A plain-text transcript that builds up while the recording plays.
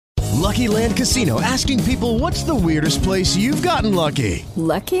Lucky Land Casino, asking people, what's the weirdest place you've gotten lucky?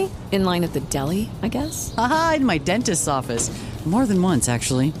 Lucky? In line at the deli, I guess? Aha, in my dentist's office. More than once,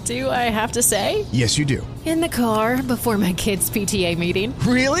 actually. Do I have to say? Yes, you do. In the car before my kids' PTA meeting.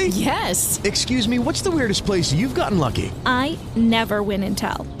 Really? Yes. Excuse me, what's the weirdest place you've gotten lucky? I never win and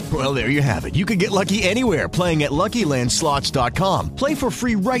tell. Well, there you have it. You can get lucky anywhere, playing at LuckyLandSlots.com. Play for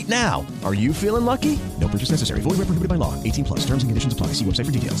free right now. Are you feeling lucky? No purchase necessary. Void where prohibited by law. 18 plus. Terms and conditions apply. See website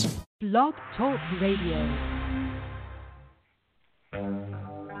for details. Blog Talk Radio.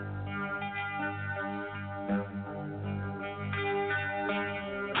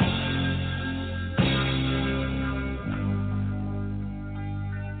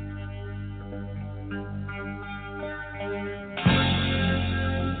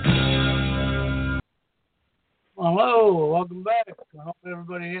 Hello, welcome back. I hope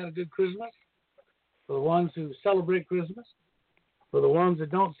everybody had a good Christmas. For the ones who celebrate Christmas, for the ones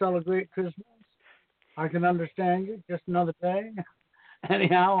that don't celebrate Christmas, I can understand you. Just another day.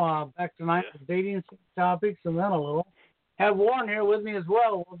 Anyhow, back tonight with dating topics and then a little. Have Warren here with me as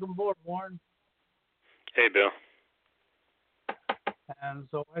well. Welcome aboard, Warren. Hey, Bill. And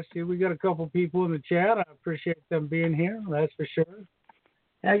so I see we got a couple people in the chat. I appreciate them being here, that's for sure.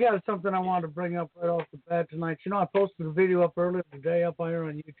 And I got something I wanted to bring up right off the bat tonight. You know, I posted a video up earlier today up here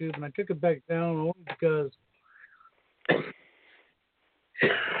on YouTube, and I took it back down only because I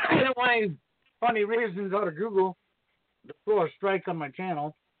didn't want any funny reasons out of Google to throw a strike on my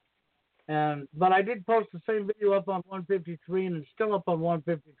channel. But I did post the same video up on 153, and it's still up on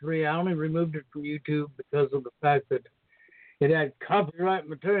 153. I only removed it from YouTube because of the fact that it had copyright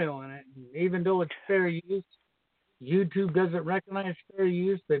material in it. And even though it's fair use, YouTube doesn't recognize fair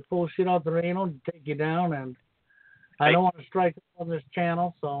use. They pull shit out their anal to take you down, and I don't want to strike on this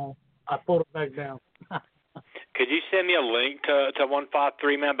channel, so I pulled it back down. Could you send me a link to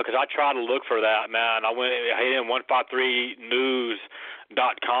 153, man? Because I tried to look for that, man. I hit in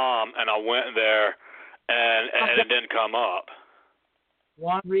 153news.com, and I went there, and it didn't come up.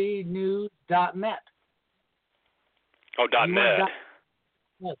 1readnews.net. Oh, .net.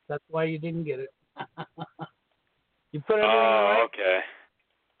 Yes, that's why you didn't get it. You put it in right? Okay.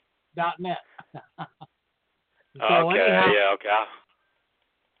 .net.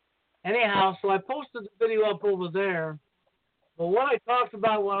 Anyhow, so I posted the video up over there. But what I talked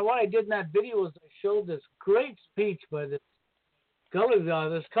about, what I did in that video was I showed this great speech by this colored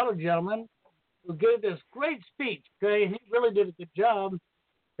gentleman who gave this great speech. Okay, he really did a good job.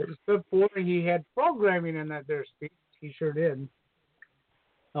 Except for he had programming in that there speech. He sure did.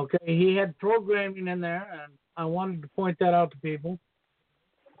 Okay, he had programming in there, and I wanted to point that out to people.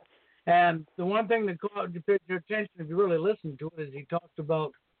 And the one thing that caught your attention, if you really listened to it, is he talked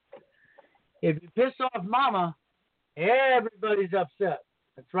about if you piss off mama, everybody's upset.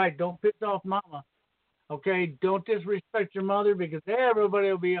 That's right, don't piss off mama. Okay, don't disrespect your mother because everybody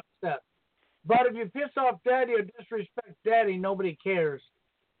will be upset. But if you piss off daddy or disrespect daddy, nobody cares.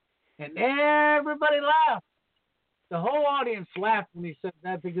 And everybody laughed. The whole audience laughed when he said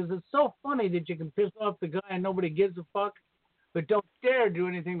that because it's so funny that you can piss off the guy and nobody gives a fuck, but don't dare do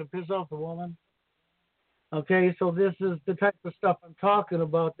anything to piss off the woman. Okay, so this is the type of stuff I'm talking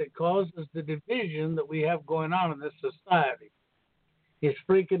about that causes the division that we have going on in this society. It's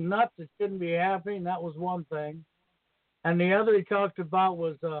freaking nuts. It shouldn't be happening. That was one thing. And the other he talked about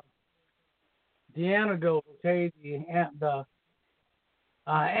was the antidote, okay, the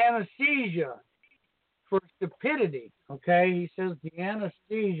anesthesia for stupidity, okay? He says the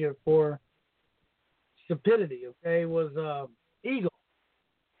anesthesia for stupidity, okay, was ego.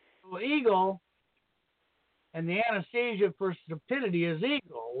 So ego and the anesthesia for stupidity is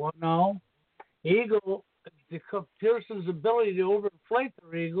ego. Well, no. Ego is the person's ability to overinflate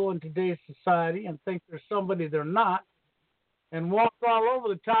their ego in today's society and think they're somebody they're not and walk all over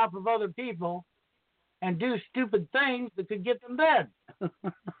the top of other people and do stupid things that could get them dead.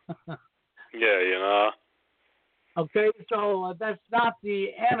 Yeah, you know. Okay, so that's not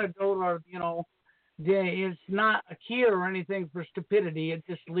the antidote or, it's not a cure or anything for stupidity. It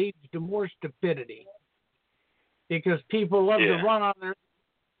just leads to more stupidity. Because people love to run on their,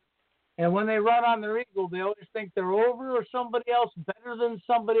 and when they run on their ego, they always think they're over or somebody else, better than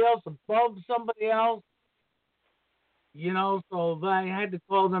somebody else, above somebody else. So I had to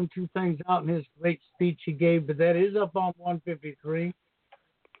call them two things out in his great speech he gave, but that is up on 153.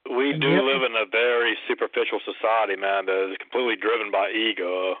 We do live in a very superficial society, man, that is completely driven by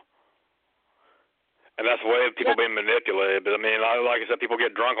ego. And that's the way people being manipulated. But, I mean, like I said, people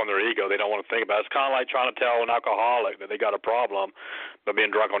get drunk on their ego. They don't want to think about it. It's kind of like trying to tell an alcoholic that they got a problem by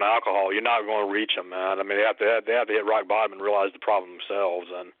being drunk on alcohol. You're not going to reach them, man. I mean, they have to hit rock bottom and realize the problem themselves.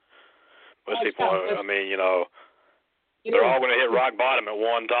 And Most people, I mean, you know, they're all going to hit rock bottom at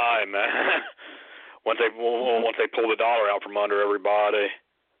one time, man. once they pull the dollar out from under everybody.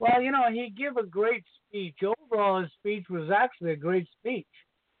 Well, you know, he gave a great speech. Overall, his speech was actually a great speech.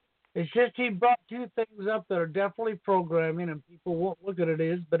 It's just he brought two things up that are definitely programming, and people won't look at it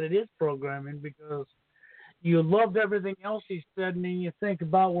as, but it is programming because you loved everything else he said, and then you think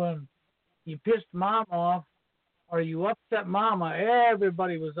about when you pissed Mom off or you upset Mama,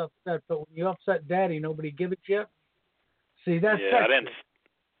 everybody was upset, but when you upset Daddy, nobody give a shit. See, that's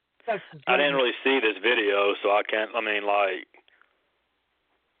I didn't really see this video, so I can't. I mean, like.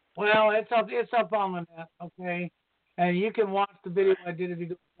 Well, it's up on the net, okay, and you can watch the video I did if you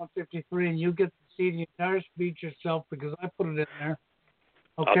go to 153, and you get to see the entire speech yourself because I put it in there.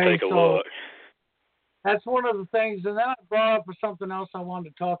 Okay, I'll take a look. That's one of the things, and then I brought up for something else I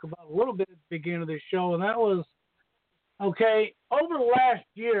wanted to talk about a little bit at the beginning of this show, and that was, okay, over the last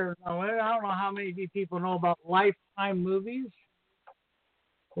year, I don't know how many of you people know about Lifetime movies.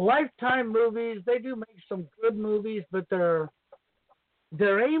 Lifetime movies, they do make some good movies, but they're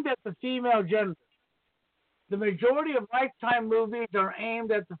aimed at the female gender. The majority of Lifetime movies are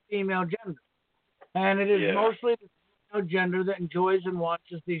aimed at the female gender, and it is mostly the female gender that enjoys and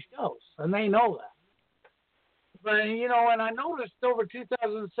watches these shows, and they know that. But, you know, and I noticed over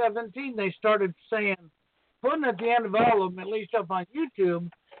 2017, they started saying, putting at the end of all of them, at least up on YouTube,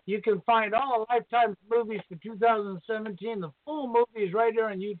 you can find all Lifetime movies for 2017, the full movies right there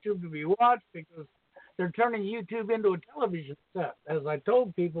on YouTube to be watched because they're turning YouTube into a television set, as I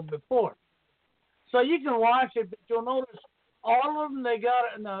told people before. So you can watch it, but you'll notice all of them, they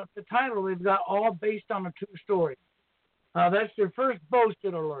got in the title, they've got all based on a true story. That's their first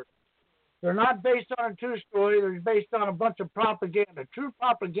boasted alert. They're not based on a true story. They're based on a bunch of propaganda. True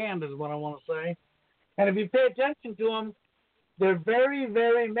propaganda is what I want to say. And if you pay attention to them, they're very,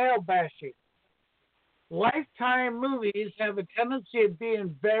 very male bashing. Lifetime movies have a tendency of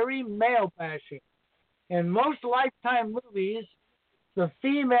being very male bashing. In most Lifetime movies, the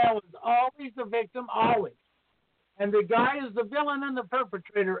female is always the victim, always. And the guy is the villain and the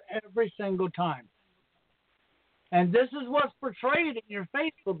perpetrator every single time. And this is what's portrayed in your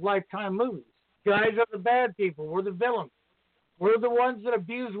face with Lifetime movies. Guys are the bad people. We're the villains. We're the ones that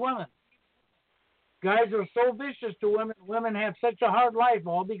abuse women. Guys are so vicious to women. Women have such a hard life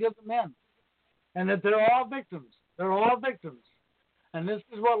all because of men. And that they're all victims. They're all victims. And this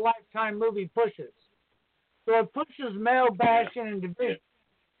is what Lifetime movie pushes. So it pushes male bashing and division.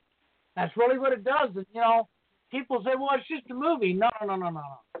 That's really what it does. And, you know, people say, well, it's just a movie. No.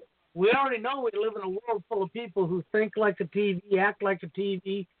 We already know we live in a world full of people who think like a TV, act like a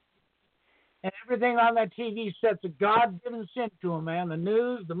TV, and everything on that TV set's a God-given sin to them, man. The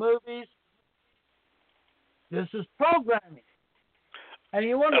news, the movies. This is programming. And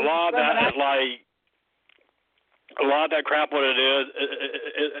you wonder, a lot of that is like, a lot of that crap. What it is,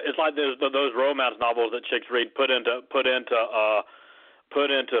 it's like those romance novels that chicks read put into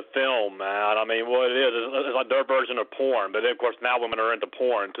film, man. I mean, what it is, it's like their version of porn. But then, of course, now women are into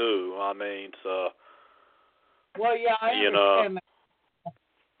porn too. I mean, so. Well, yeah, I understand that.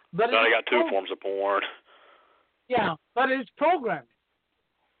 But now they got two forms of porn. Yeah, but it's programming.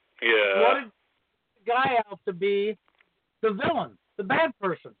 Yeah. What is the guy out to be? The villain, the bad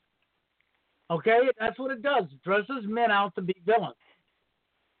person. Okay, that's what it does. It dresses men out to be villains.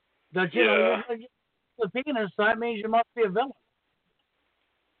 That you know, the penis, that means you must be a villain.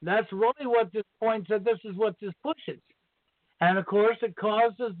 That's really what this points at. This is what this pushes. And, of course, it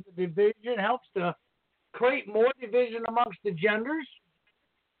causes the division, helps to create more division amongst the genders.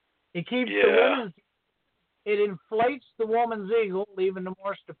 It keeps the women's, it inflates the woman's ego, leaving to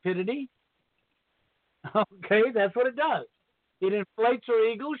more stupidity. Okay, that's what it does. It inflates her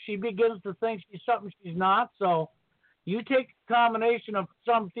ego. She begins to think she's something she's not. So you take a combination of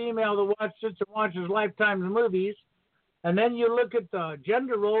some female that sits and watches Lifetime movies, and then you look at the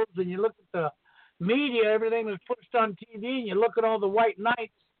gender roles and you look at the media, everything that's pushed on TV, and you look at all the white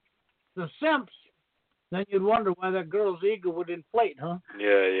knights, the simps, then you'd wonder why that girl's ego would inflate, huh?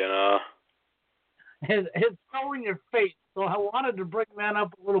 Yeah, you know. It's so in your face. So I wanted to bring that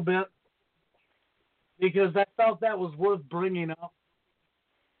up a little bit because I felt that was worth bringing up.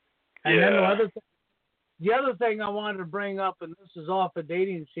 And then the other thing I wanted to bring up, and this is off of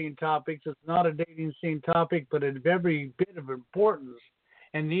dating scene topics, it's not a dating scene topic, but it's every bit of importance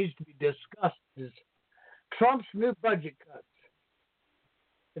and needs to be discussed, is Trump's new budget cuts.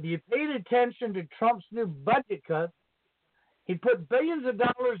 If you paid attention to Trump's new budget cuts, he put billions of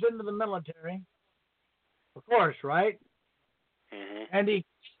dollars into the military, of course, right? Mm-hmm. And he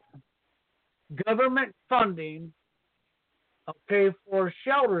government funding, okay, for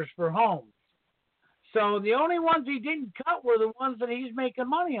shelters for homes. So the only ones he didn't cut were the ones that he's making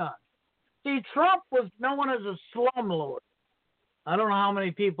money on. See, Trump was known as a slumlord. I don't know how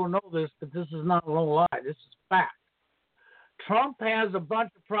many people know this, but this is not a lie. This is fact. Trump has a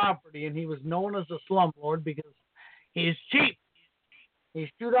bunch of property, and he was known as a slumlord because he's cheap. He's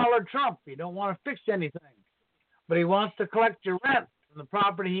 $2 Trump. He don't want to fix anything, but he wants to collect your rent from the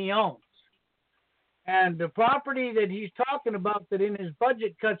property he owns. And the property that he's talking about that in his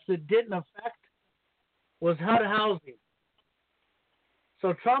budget cuts that didn't affect was HUD housing.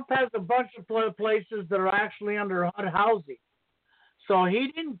 So Trump has a bunch of places that are actually under HUD housing. So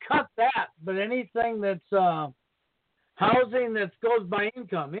he didn't cut that, but anything that's housing that goes by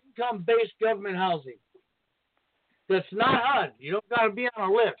income-based government housing, that's not HUD. You don't got to be on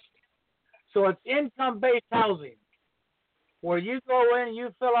a list. So it's income-based housing, where you go in,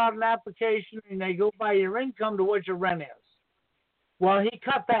 you fill out an application, and they go by your income to what your rent is. Well, he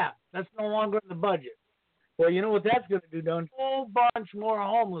cut that. That's no longer in the budget. Well, you know what that's going to do, Don? A whole bunch more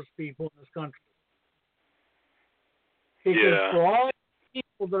homeless people in this country. Because for all the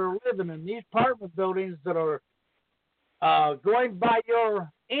people that are living in these apartment buildings that are going by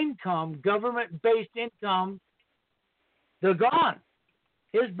your income, government-based income, they're gone.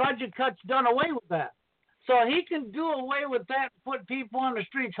 His budget cut's done away with that. So he can do away with that and put people on the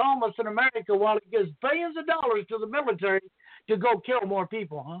streets homeless in America while he gives billions of dollars to the military to go kill more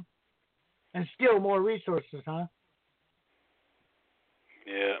people, huh? And steal more resources, huh?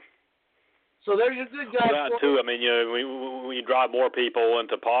 Yeah. So there's your good guy. Well, that too. I mean, when you drive more people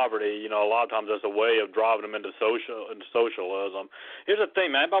into poverty, a lot of times that's a way of driving them into socialism. Here's the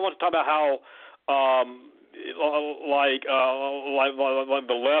thing, man. I want to talk about how, like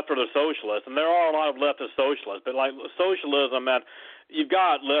the left or the socialists, and there are a lot of leftist socialists, but like socialism, man, you've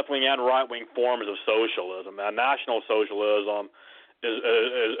got left-wing and right-wing forms of socialism. Man, National Socialism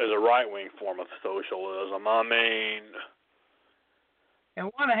is a right-wing form of socialism. I mean. And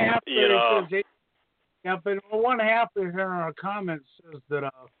one half there says, but one half there in our comments says that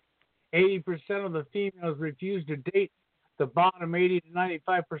 80% of the females refuse to date the bottom 80 to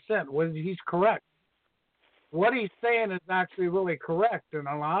 95%. Well, he's correct. What he's saying is actually really correct, and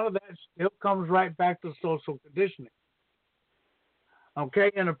a lot of that still comes right back to social conditioning. Okay,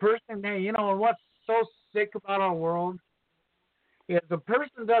 and a person, and what's so sick about our world is the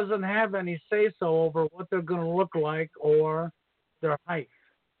person doesn't have any say-so over what they're going to look like or their height.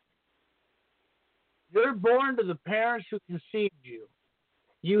 You're born to the parents who conceived you.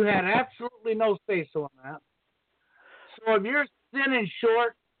 You had absolutely no say-so in that. So if you're thin and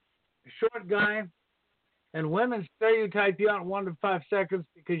short, a short guy, and women stereotype you out in 1 to 5 seconds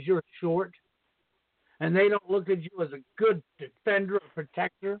because you're short, and they don't look at you as a good defender or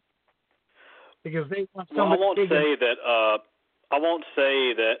protector because they want somebody. Well, I won't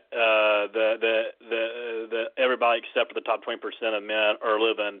say that everybody except for the top 20% of men are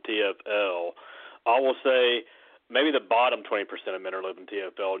living TFL. I will say maybe the bottom 20% of men are living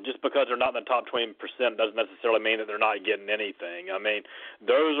TFL. Just because they're not in the top 20% doesn't necessarily mean that they're not getting anything. I mean,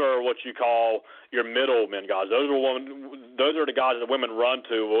 those are what you call your middlemen guys. Those are the guys that women run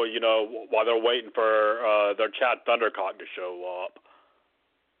to, while they're waiting for their Chad Thundercock to show up.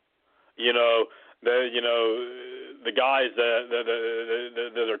 The guys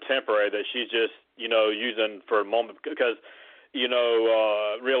that are temporary that she's just using for a moment because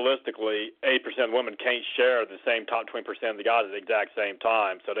realistically 80% of women can't share the same top 20% of the guys at the exact same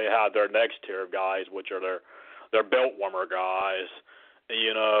time, so they have their next tier of guys, which are their belt warmer guys,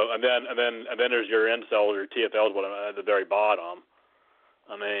 and then there's your incels or TFLs at the very bottom.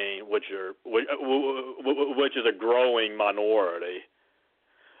 I mean, which is a growing minority.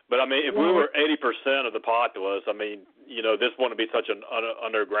 But, I mean, if we were 80% of the populace, I mean, this wouldn't be such an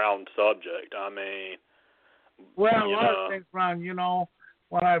underground subject. I mean. Well, a lot of things, Ron,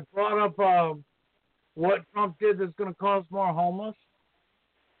 when I brought up what Trump did that's going to cause more homeless,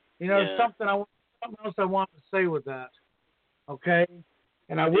 something else I want to say with that, okay?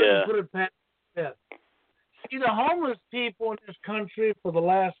 And I wouldn't put it past that. See, the homeless people in this country for the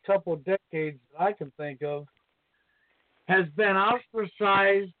last couple of decades that I can think of has been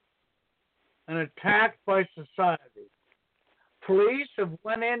ostracized and attacked by society. Police have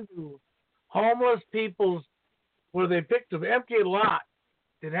went into homeless people's where they picked an empty lot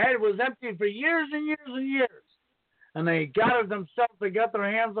that was empty for years and years and years. And they got it themselves. They got their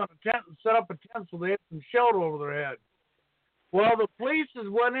hands on a tent and set up a tent so they had some shelter over their head. Well, the police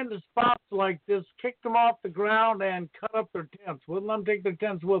went into spots like this, kicked them off the ground, and cut up their tents. Wouldn't let them take their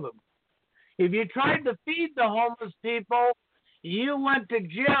tents with them. If you tried to feed the homeless people, you went to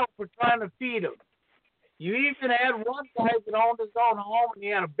jail for trying to feed them. You even had one guy that owned his own home,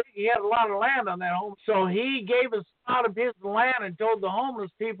 and he had a lot of land on that home. So he gave a spot of his land and told the homeless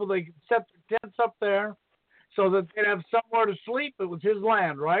people they could set their tents up there so that they'd have somewhere to sleep. It was his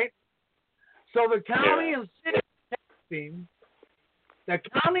land, right? So the county and city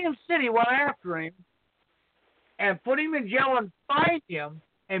went after him and put him in jail and fined him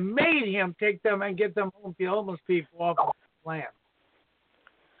and made him take them and get them homeless people off of the land.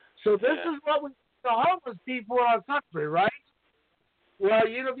 So this is what we the homeless people in our country, right? Well,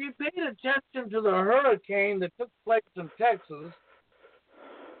 you know, if you paid attention to the hurricane that took place in Texas,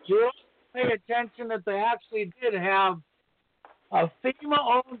 you also pay attention that they actually did have a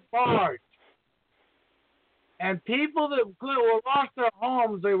FEMA-owned barge. And people that lost their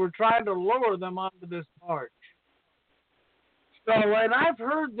homes, they were trying to lure them onto this barge. So, and I've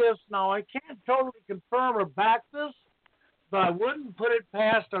heard this now. I can't totally confirm or back this, but I wouldn't put it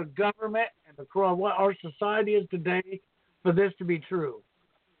past our government and what our society is today for this to be true.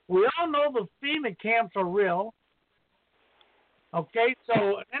 We all know the FEMA camps are real. Okay,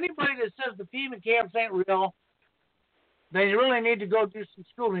 so anybody that says the FEMA camps ain't real, they really need to go do some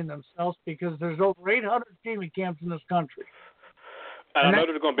schooling themselves because there's over 800 FEMA camps in this country. And I know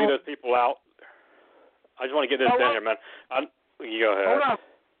there's going to be those people out. I just want to get this in here, man. You go ahead. Hold on.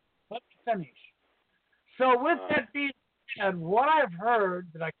 Let me finish. So with that being said, what I've heard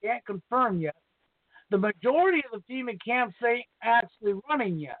that I can't confirm yet, the majority of the FEMA camps ain't actually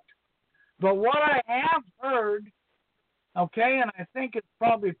running yet. But what I have heard, okay, and I think it's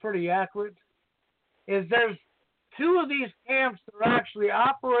probably pretty accurate, is there's 2 of these camps that are actually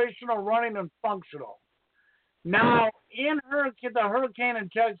operational, running, and functional. Now, in the hurricane in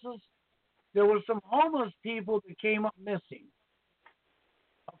Texas, there were some homeless people that came up missing.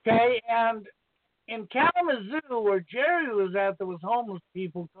 Okay, and in Kalamazoo, where Jerry was at, there was homeless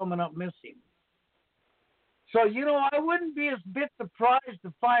people coming up missing. So, you know, I wouldn't be a bit surprised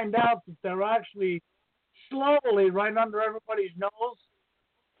to find out that they're actually slowly, right under everybody's nose,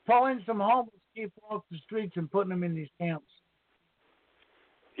 pulling some homeless people off the streets and putting them in these camps.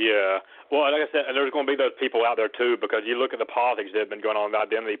 Yeah. Well, like I said, and there's going to be those people out there, too, because you look at the politics that have been going on, the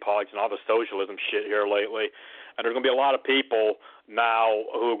identity politics and all the socialism shit here lately, and there's going to be a lot of people now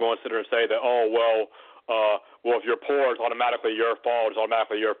who are going to sit there and say that, well, if you're poor, it's automatically your fault. It's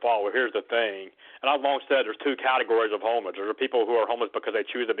automatically your fault. Well, here's the thing. And I've long said there's 2 categories of homeless. There's people who are homeless because they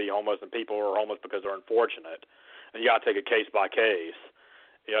choose to be homeless and people who are homeless because they're unfortunate. And you got to take it case by case.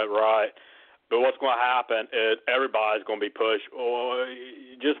 Yeah, right. But what's going to happen is everybody's going to be pushed. Oh,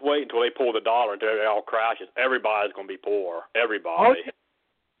 just wait until they pull the dollar until it all crashes. Everybody's going to be poor. Everybody.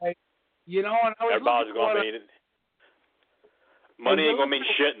 Okay. You know, and everybody's going to be. Money ain't going to mean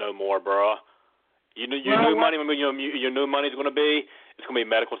shit no more, bro. You knew money. You knew money's going to be. It's going to be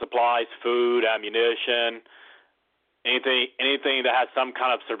medical supplies, food, ammunition, anything that has some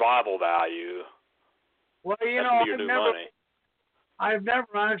kind of survival value. Well, you know, I've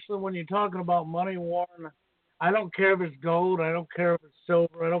never actually, when you're talking about money, Warren, I don't care if it's gold, I don't care if it's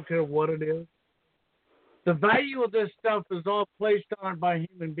silver, I don't care what it is. The value of this stuff is all placed on it by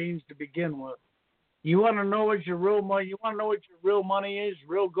human beings to begin with. You want to know what your real money? You want to know what your real money is?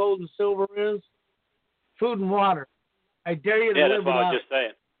 Real gold and silver is? Food and water. I dare you to live without. Yeah, that's what I was just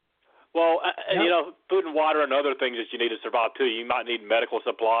saying. Well, you know, food and water and other things that you need to survive too. You might need medical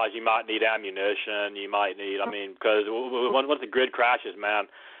supplies. You might need ammunition. You might need. I mean, because once the grid crashes, man,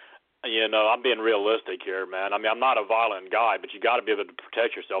 you know, I'm being realistic here, man. I mean, I'm not a violent guy, but you got to be able to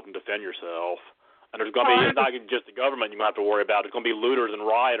protect yourself and defend yourself. And there's going to be, it's not just the government you're going to have to worry about. There's going to be looters and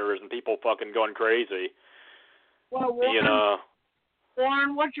rioters and people fucking going crazy. Well, Warren, you know.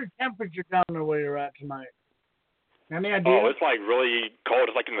 Warren, what's your temperature down there where you're at tonight? Any idea? Oh, it's like really cold.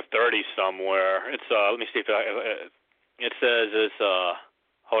 It's like in the 30s somewhere. It's, let me see if it says it's,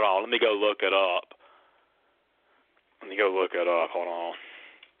 hold on, let me go look it up. Hold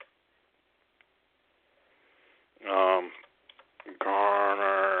on.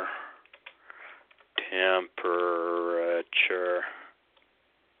 Garner temperature.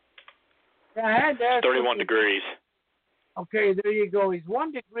 Yeah, I had to ask 31 degrees. Okay, there you go. He's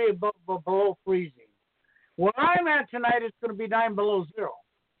 1 degree below freezing. Where I'm at tonight, it's going to be 9 below zero.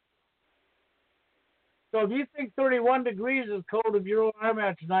 So if you think 31 degrees is cold, if you're where I'm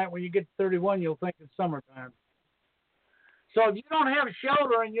at tonight, when you get to 31, you'll think it's summertime. So if you don't have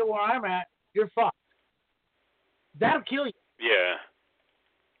shelter and you're where I'm at, you're fucked. That'll kill you. Yeah.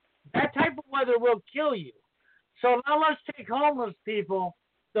 That type of weather will kill you. So now let's take homeless people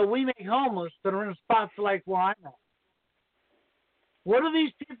that we make homeless that are in spots like where I'm at. What are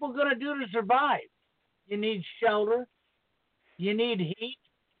these people going to do to survive? You need shelter. You need heat.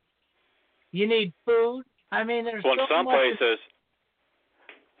 You need food. I mean, there's well, so much.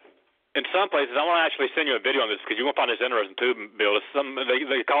 In some places, I want to actually send you a video on this because you're going to find this interesting too, Bill.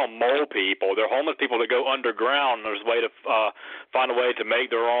 They call them mole people. They're homeless people that go underground. There's a way to find a way to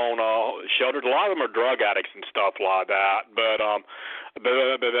make their own shelters. A lot of them are drug addicts and stuff like that, but a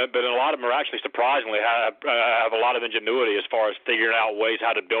lot of them are actually surprisingly have a lot of ingenuity as far as figuring out ways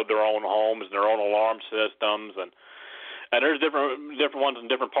how to build their own homes and their own alarm systems and there's different ones in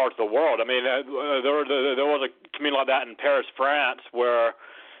different parts of the world. I mean, there was a community like that in Paris, France, where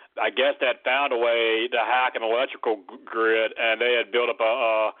I guess they had found a way to hack an electrical grid, and they had built up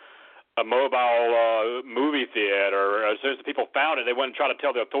a mobile movie theater. As soon as the people found it, they went and tried to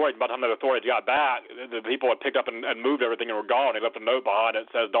tell the authorities. By the time the authorities got back, the people had picked up and moved everything and were gone. They left a note behind it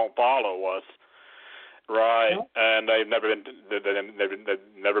that says, "Don't follow us." Right, and they've never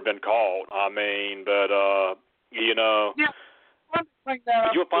been called. I mean, but you know,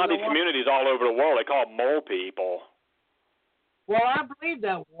 you'll find these communities all over the world. They call them mole people. Well, I believe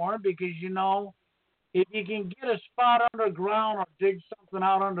that, Warren, because, you know, if you can get a spot underground or dig something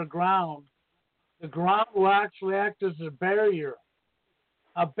out underground, the ground will actually act as a barrier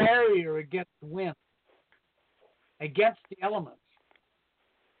against wind, against the elements.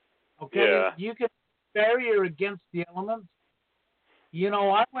 Okay? Yeah. You can barrier against the elements. You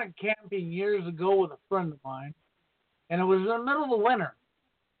know, I went camping years ago with a friend of mine, and it was in the middle of the winter.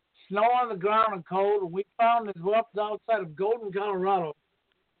 Snow on the ground and cold, and we found this up outside of Golden, Colorado.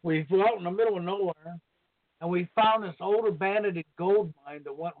 We flew out in the middle of nowhere, and we found this old abandoned gold mine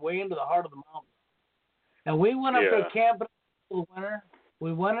that went way into the heart of the mountain. And we went up there camping in the winter.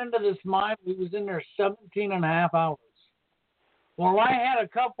 We went into this mine. We was in there 17 and a half hours. Well, I had a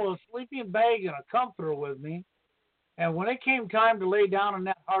couple of sleeping bags and a comforter with me, and when it came time to lay down on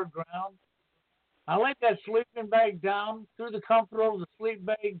that hard ground, I laid that sleeping bag down, threw the comforter over the sleeping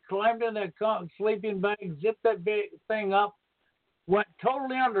bag, climbed in that sleeping bag, zipped that thing up, went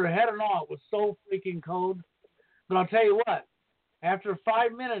totally under, head and all. It was so freaking cold. But I'll tell you what, after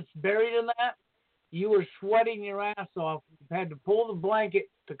 5 minutes buried in that, you were sweating your ass off. You had to pull the blanket,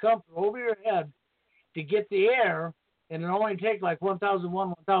 the comforter over your head to get the air, and it only take like 1,001,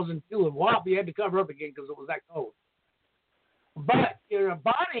 1,002, and whop, you had to cover up again because it was that cold. But your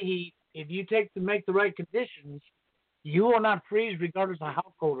body heat, if you make the right conditions, you will not freeze regardless of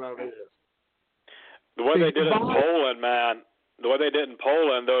how cold it is. The way they did it in Poland, man. The way they did it in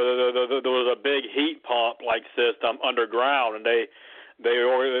Poland, there was a big heat pump like system underground, and they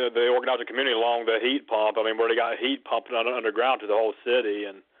organized a community along the heat pump. I mean, where they got heat pumping underground to the whole city,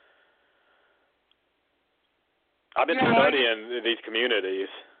 and I've been studying these communities.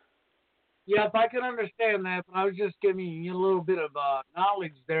 Yep, I can understand that, but I was just giving you a little bit of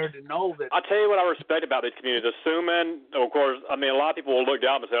knowledge there to know that. I'll tell you what I respect about these communities. Assuming, of course, I mean, a lot of people will look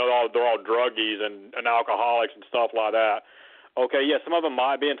down and say, oh, they're all druggies and alcoholics and stuff like that. Okay, yeah, some of them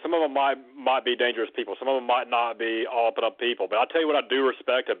might be, and some of them might be dangerous people. Some of them might not be all up people. But I'll tell you what I do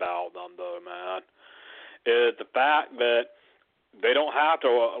respect about them, though, man, is the fact that they don't have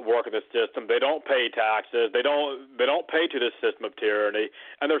to work in the system. They don't pay taxes. They don't pay to this system of tyranny,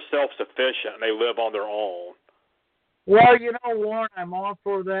 and they're self-sufficient, and they live on their own. Well, you know, Warren, I'm all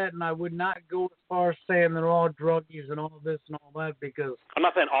for that, and I would not go as far as saying they're all druggies and all this and all that because... I'm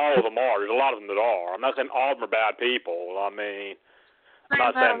not saying all of them are. There's a lot of them that are. I'm not saying all of them are bad people. I mean, I'm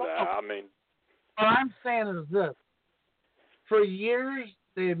not saying that. I mean... What I'm saying is this. For years,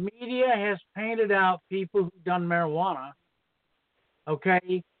 the media has painted out people who've done marijuana,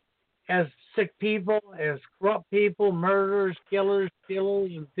 okay, as sick people, as corrupt people, murderers, killers,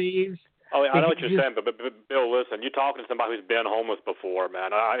 stealers, and thieves. Oh, I know what you're saying, but Bill, listen, you're talking to somebody who's been homeless before,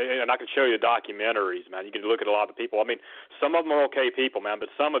 man. And I can show you documentaries, man. You can look at a lot of the people. I mean, some of them are okay people, man, but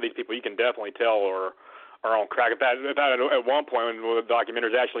some of these people you can definitely tell are on crack. In fact, at one point when the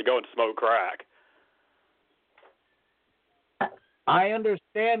documentaries actually go and smoke crack. I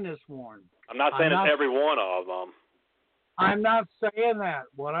understand this, Warren. I'm not saying it's every one of them. I'm not saying that.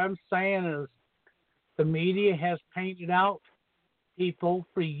 What I'm saying is the media has painted out people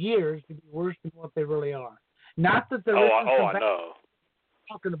for years to be worse than what they really are. Not that there isn't I know.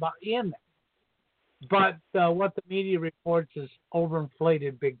 Talking about in that. But what the media reports is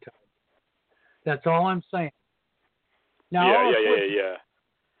overinflated big time. That's all I'm saying. Now, yeah.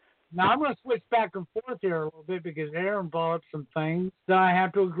 Now, I'm going to switch back and forth here a little bit because Aaron brought up some things that I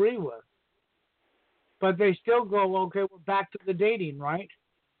have to agree with. But they still go, okay, we're back to the dating, right?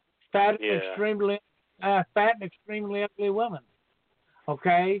 Fat and extremely ugly women.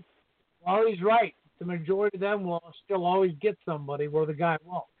 Okay? Well, he's right. The majority of them will still always get somebody where the guy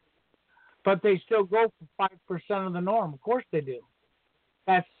won't. But they still go for 5% of the norm. Of course they do.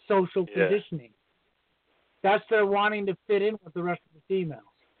 That's social conditioning. That's their wanting to fit in with the rest of the females.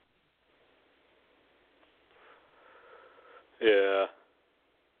 Yeah.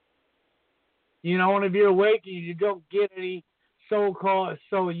 You know, and if you're awake and you don't get any so-called,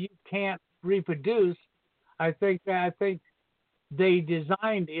 so you can't reproduce, I think they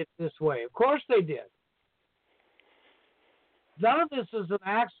designed it this way. Of course they did. None of this is an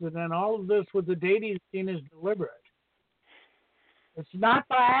accident. All of this with the dating scene is deliberate. It's not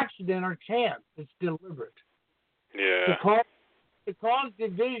by accident or chance. It's deliberate. Yeah. To cause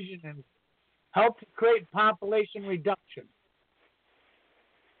division and help to create population reduction.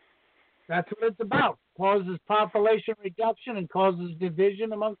 That's what it's about. Causes population reduction and causes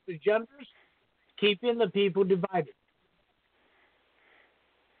division amongst the genders, keeping the people divided.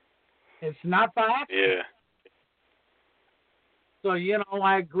 It's not by accident. Yeah. So, you know,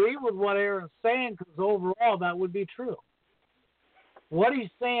 I agree with what Aaron's saying because overall that would be true. What he's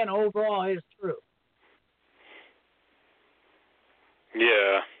saying overall is true.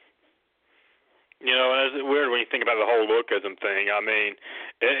 Yeah. You know, and it's weird when you think about the whole lookism thing. I mean,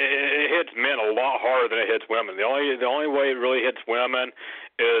 it hits men a lot harder than it hits women. The only way it really hits women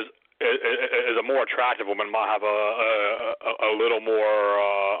is a more attractive woman might have a little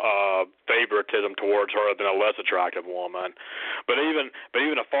more favoritism towards her than a less attractive woman. But even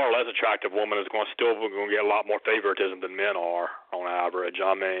a far less attractive woman is going to get a lot more favoritism than men are on average.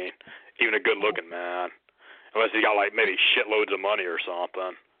 I mean, even a good looking man, unless he got like maybe shitloads of money or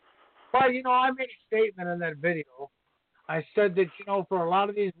something. Well, you know, I made a statement in that video. I said that, you know, for a lot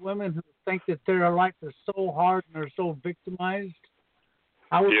of these women who think that their life is so hard and they're so victimized,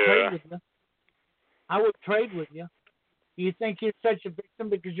 I would trade with you. I would trade with you. You think you're such a victim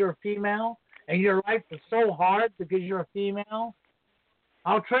because you're a female and your life is so hard because you're a female?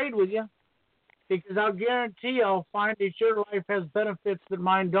 I'll trade with you because I'll guarantee I'll find that your life has benefits that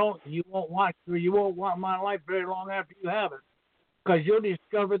mine don't. You won't want my life very long after you have it. Because you'll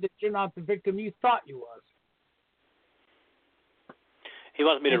discover that you're not the victim you thought you was. He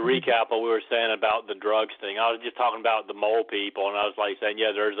wants me to recap what we were saying about the drugs thing. I was just talking about the mole people, and I was like saying,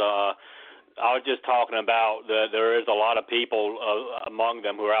 yeah, I was just talking about there is a lot of people among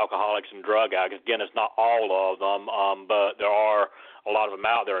them who are alcoholics and drug addicts. Again, it's not all of them, but there are a lot of them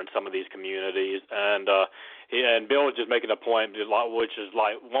out there in some of these communities. And Bill was just making a point, which is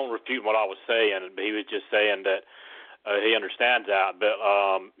like won't refute what I was saying, but he was just saying that. He understands that, but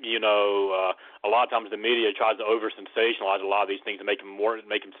you know, a lot of times the media tries to over-sensationalize a lot of these things to make them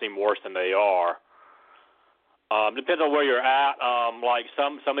seem worse than they are. Depends on where you're at. Like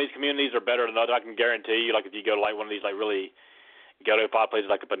some of these communities are better than others. I can guarantee you. Like if you go to like one of these like really ghetto-fied places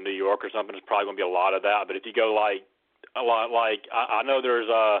like up in New York or something, there's probably going to be a lot of that. But if you go like I know there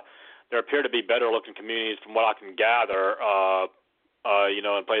appear to be better-looking communities from what I can gather. You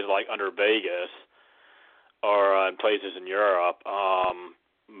know, in places like under Vegas. Or in places in Europe.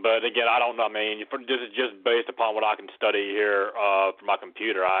 But again, I don't know. I mean, this is just based upon what I can study here from my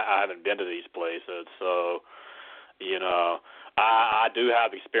computer. I haven't been to these places, so you know, I do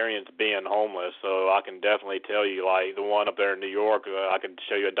have experience being homeless, so I can definitely tell you, like the one up there in New York, I can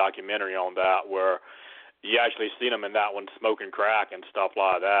show you a documentary on that where you actually see them in that one smoking crack and stuff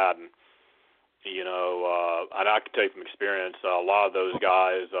like that, and you know, and I can tell you from experience, a lot of those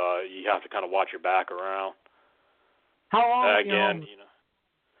guys, you have to kind of watch your back around. How long? Again, you know.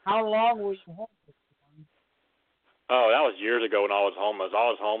 How long were you homeless? Oh, that was years ago when I was homeless. I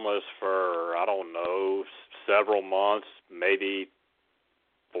was homeless for, I don't know, several months, maybe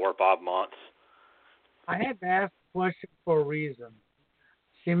 4 or 5 months. I had to ask the question for a reason.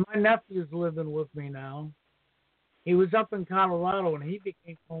 See, my nephew's living with me now. He was up in Colorado and he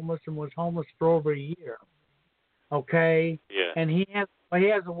became homeless and was homeless for over a year. Okay? Yeah. And he has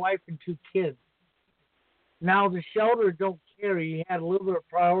a wife and 2 kids. Now, the shelter don't care. He had a little bit of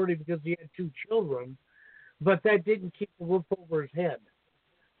priority because he had 2 children, but that didn't keep the roof over his head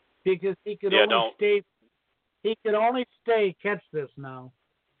because he could only stay, catch this now,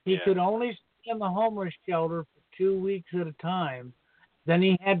 he could only stay in the homeless shelter for 2 weeks at a time. Then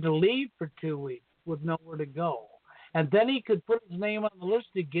he had to leave for 2 weeks with nowhere to go. And then he could put his name on the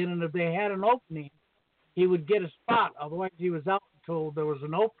list again, and if they had an opening, he would get a spot. Otherwise, he was out until there was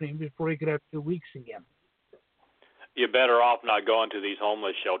an opening before he could have 2 weeks again. You're better off not going to these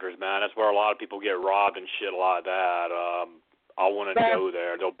homeless shelters, man. That's where a lot of people get robbed and shit like that. I wouldn't go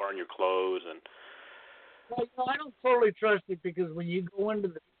there. They'll burn your clothes. And well, you know, I don't totally trust it because when you go into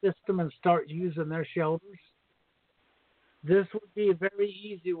the system and start using their shelters, this would be a very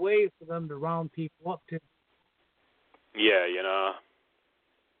easy way for them to round people up to. Yeah, you know.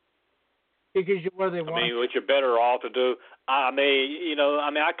 because you're where they want. I mean, what you're better off to do. I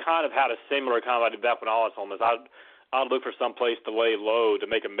kind of had a similar kind of idea back when I was homeless. I'd look for some place to lay low to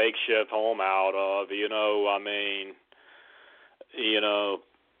make a makeshift home out of.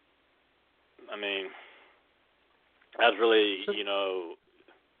 That's really,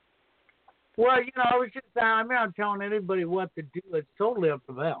 Well, I was just, I'm not telling anybody what to do. It's totally up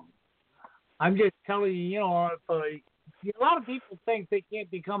to them. I'm just telling you, a lot of people think they can't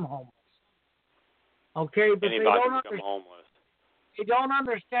become homeless. Okay, but anybody can become homeless. They don't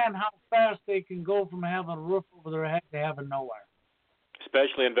understand how fast they can go from having a roof over their head to having nowhere.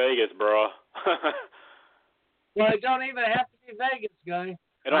 Especially in Vegas, bro. Well, it don't even have to be Vegas, guy.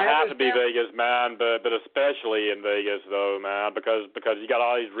 It don't have to be Vegas, man, but especially in Vegas, though, man, because you got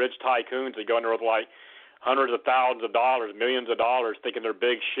all these rich tycoons that go in there with like hundreds of thousands of dollars, millions of dollars, thinking they're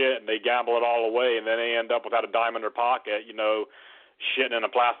big shit, and they gamble it all away, and then they end up without a dime in their pocket, shitting in a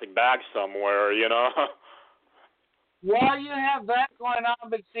plastic bag somewhere, Well, you have that going on,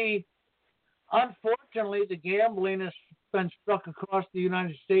 but see, unfortunately, the gambling has been struck across the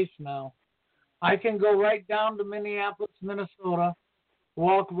United States now. I can go right down to Minneapolis, Minnesota,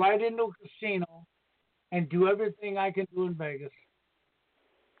 walk right into a casino, and do everything I can do in Vegas.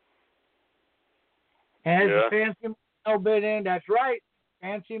 And has a fancy motel built in. That's right.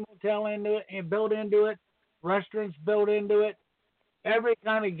 Fancy motel into it and built into it. Restaurants built into it. Every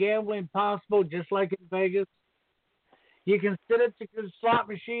kind of gambling possible, just like in Vegas. You can sit at the slot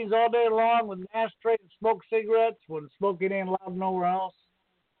machines all day long with an ashtray and smoke cigarettes when smoking ain't allowed nowhere else.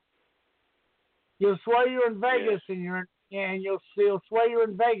 You'll swear you're in Vegas and you'll swear you're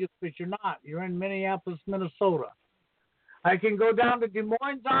in Vegas, but you're not. You're in Minneapolis, Minnesota. I can go down to Des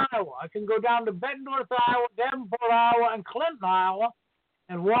Moines, Iowa. I can go down to Bettendorf, Iowa, Davenport, Iowa, and Clinton, Iowa,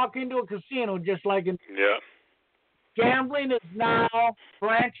 and walk into a casino just like in. Yeah. Gambling is now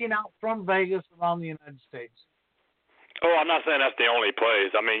branching out from Vegas around the United States. Oh, I'm not saying that's the only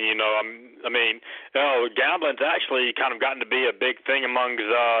place. Gambling's actually kind of gotten to be a big thing amongst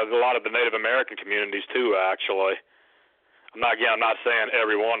a lot of the Native American communities too. Actually, I'm not saying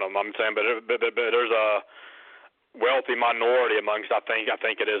every one of them. I'm saying, but there's a wealthy minority amongst I think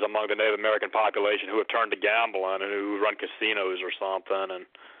it is among the Native American population who have turned to gambling and who run casinos or something, and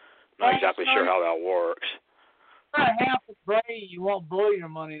I'm not exactly sure how that works. I have to pray you won't blow your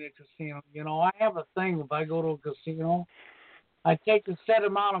money in a casino. I have a thing. If I go to a casino, I take a set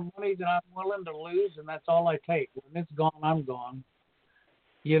amount of money that I'm willing to lose, and that's all I take. When it's gone, I'm gone.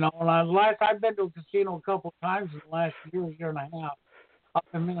 And I've been to a casino a couple of times in the last year and a half, up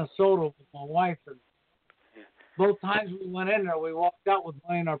in Minnesota with my wife, and both times we went in there, we walked out with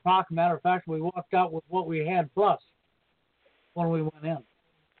money in our pocket. Matter of fact, we walked out with what we had plus when we went in.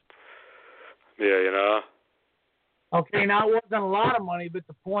 Yeah, Okay, now it wasn't a lot of money, but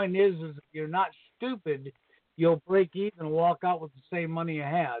the point is if you're not stupid, you'll break even and walk out with the same money you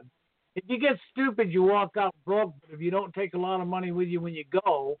had. If you get stupid, you walk out broke, but if you don't take a lot of money with you when you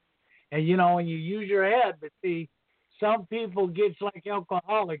go, and and you use your head, but see, some people get like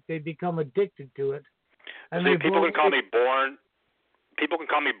alcoholic, they become addicted to it. And people can call me boring. People can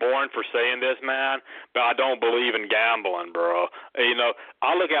call me boring for saying this, man, but I don't believe in gambling, bro.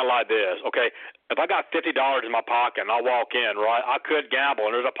 I look at it like this, okay? If I got $50 in my pocket and I walk in, right, I could gamble,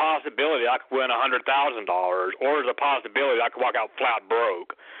 and there's a possibility I could win $100,000, or there's a possibility I could walk out flat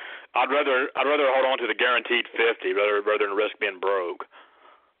broke. I'd rather hold on to the guaranteed 50 rather than risk being broke.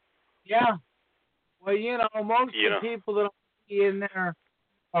 Yeah. Well, most of the people that I see in there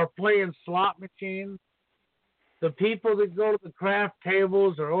are playing slot machines. The people that go to the craft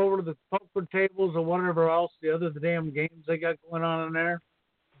tables or over to the poker tables or whatever else, the damn games they got going on in there,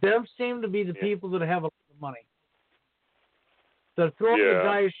 them seem to be the people that have a lot of money. They're throwing the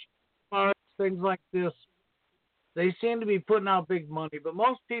dice, cards, things like this. They seem to be putting out big money. But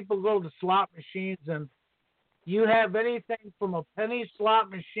most people go to slot machines, and you have anything from a penny slot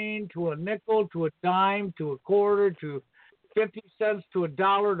machine to a nickel to a dime to a quarter to 50 cents to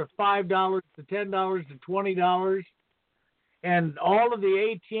 $1 to $5 to $10 to $20, and all of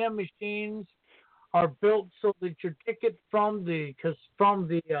the ATM machines are built so that your ticket from the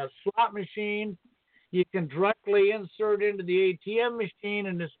slot machine, you can directly insert into the ATM machine,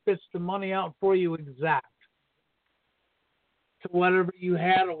 and it spits the money out for you exact to whatever you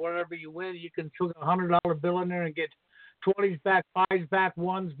had or whatever you win. You can put a $100 bill in there and get 20s back, 5s back,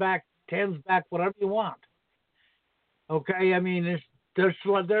 1s back, 10s back, whatever you want. Okay, their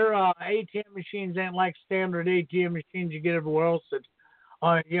ATM machines ain't like standard ATM machines you get everywhere else that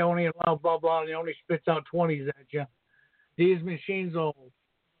you only allow blah blah and it only spits out 20s at you. These machines will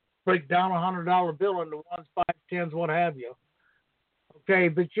break down a $100 bill into 1s, 5s, 10s, what have you. Okay,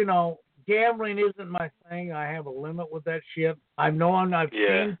 but gambling isn't my thing. I have a limit with that shit. I've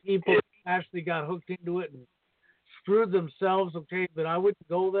seen people actually got hooked into it and screwed themselves, okay, but I wouldn't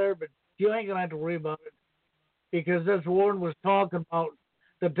go there, but you ain't going to have to worry about it. Because as Warren was talking about,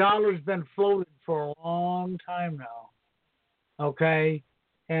 the dollar's been floated for a long time now, okay?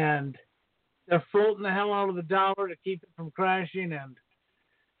 And they're floating the hell out of the dollar to keep it from crashing, and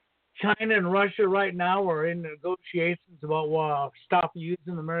China and Russia right now are in negotiations about stop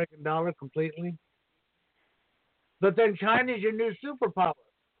using the American dollar completely. But then China's your new superpower.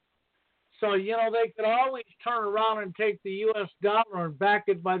 So, they could always turn around and take the U.S. dollar and back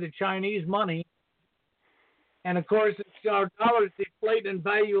it by the Chinese money. And, of course, our dollar's deflating in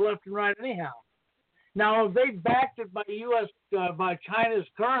value left and right anyhow. Now, if they backed it by by China's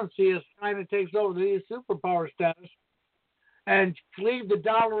currency as China takes over the superpower status and leave the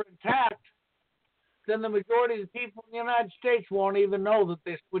dollar intact, then the majority of the people in the United States won't even know that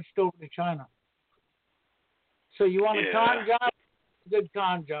they switched over to China. So you want a con job? Good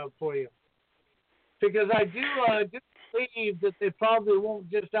con job for you. Because I do believe that they probably won't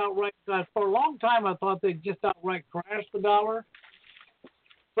just outright, for a long time I thought they'd just outright crash the dollar.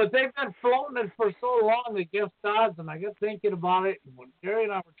 But they've been floating it for so long against odds, and I got thinking about it, and when Jerry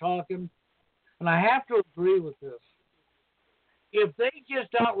and I were talking, and I have to agree with this. If they just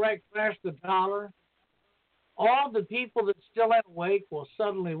outright crash the dollar, all the people that still ain't awake will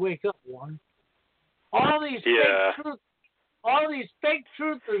suddenly wake up, Warren. All these fake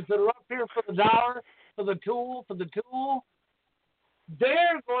truthers that are up here for the dollar, for the tool,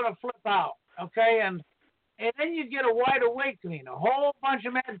 they're going to flip out, okay? And then you get a wide awakening. A whole bunch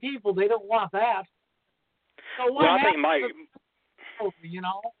of mad people, they don't want that. So what happens?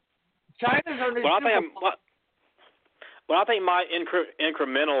 China's our new What I think might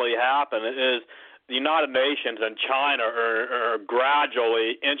incrementally happen is the United Nations and China are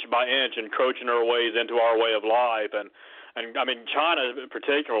gradually, inch by inch, encroaching their ways into our way of life. And I mean, China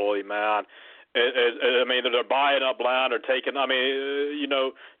particularly, man, they're buying up land or taking,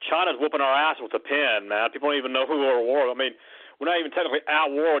 China's whooping our ass with a pen, man. People don't even know who we're at war with. I mean, we're not even technically at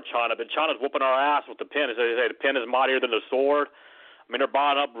war with China, but China's whooping our ass with the pen. They say the pen is mightier than the sword. I mean, they're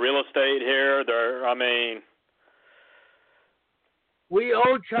buying up real estate here. We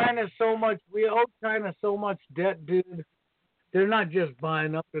owe China so much. We owe China so much debt, dude. They're not just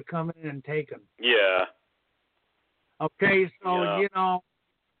buying up; they're coming in and taking. Yeah. Okay, so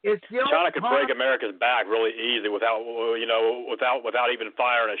it's the China could break America's back really easy without even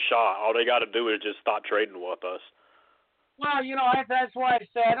firing a shot. All they got to do is just stop trading with us. Well, that's why I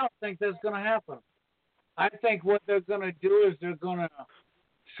say I don't think that's going to happen. I think what they're going to do is they're going to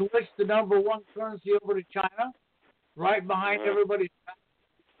switch the number one currency over to China, right behind everybody's back.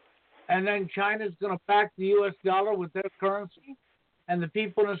 And then China's going to back the U.S. dollar with their currency, and the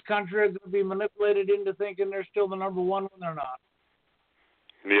people in this country are going to be manipulated into thinking they're still the number one when they're not.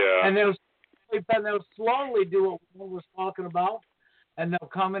 Yeah. And they'll slowly do what Will was talking about, and they'll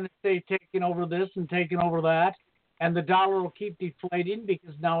come in and say taking over this and taking over that, and the dollar will keep deflating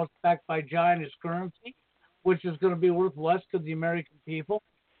because now it's backed by China's currency, which is going to be worth less to the American people,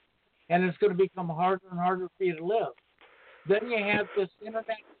 and it's going to become harder and harder for you to live. Then you have this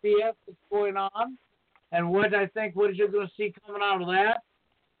internet BS that's going on, and what you're going to see coming out of that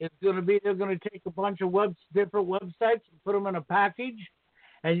is going to be they're going to take a bunch of different websites and put them in a package,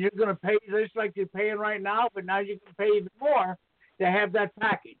 and you're going to pay just like you're paying right now, but now you can pay even more to have that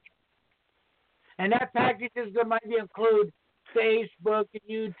package. And that package is going to maybe include Facebook and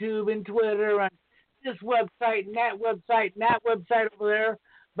YouTube and Twitter and this website and that website over there.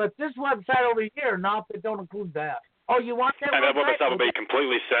 But this website over here, not that don't include that. Oh, you want that? And that website will be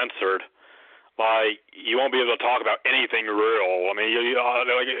completely censored. Like, you won't be able to talk about anything real. I mean,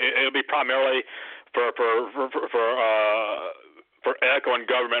 it'll be primarily for echoing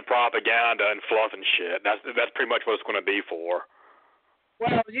government propaganda and fluff and shit. That's pretty much what it's going to be for.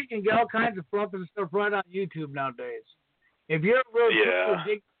 Well, you can get all kinds of fluff and stuff right on YouTube nowadays. If you're a real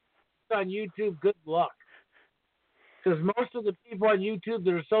dig on YouTube, good luck. Because most of the people on YouTube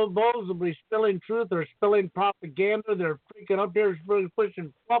that are so supposedly spilling truth or spilling propaganda, they're freaking up here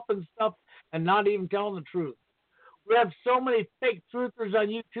pushing fluff and stuff and not even telling the truth. We have so many fake truthers on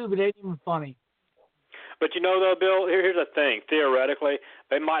YouTube, it ain't even funny. But though, Bill, here's the thing. Theoretically,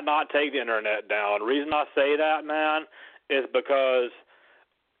 they might not take the internet down. The reason I say that, man, is because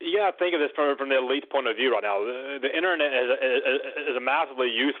you got to think of this from the elite's point of view right now. The internet is a massively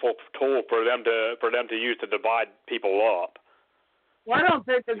useful tool for them to use to divide people up. Well, I don't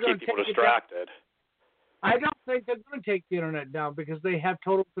think they're going to keep people distracted. I don't think they're going to take the internet down because they have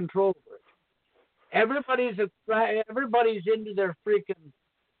total control over it. Everybody's into their freaking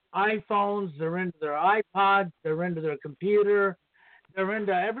iPhones, they're into their iPods, they're into their computer, they're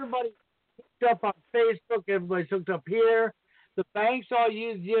into everybody hooked up on Facebook, everybody's hooked up here. The banks all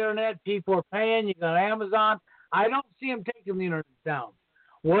use the internet, people are paying, you got Amazon. I don't see them taking the internet down.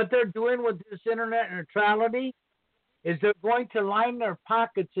 What they're doing with this internet neutrality is they're going to line their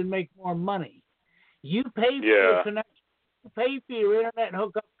pockets and make more money. You pay for your connection, you pay for your internet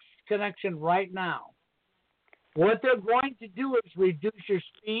hookup connection right now. What they're going to do is reduce your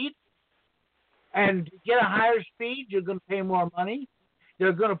speed, and to get a higher speed, you're going to pay more money.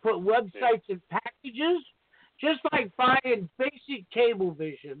 They're going to put websites in packages, just like buying basic cable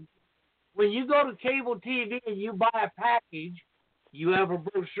vision. When you go to cable TV and you buy a package, you have a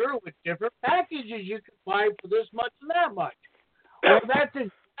brochure with different packages you can buy for this much and that much. Well, that's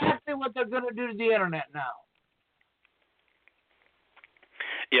exactly what they're going to do to the internet now.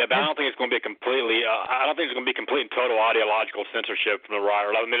 Yeah, but I don't think it's going to be completely. I don't think it's going to be complete and total ideological censorship from the right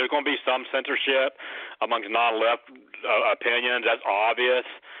or left. I mean, there's going to be some censorship amongst non-left opinions. That's obvious.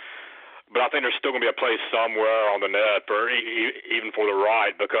 But I think there's still going to be a place somewhere on the net for even for the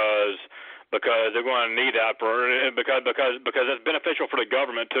right because they're going to need that because it's beneficial for the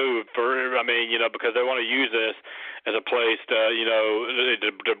government too. Because they want to use this as a place to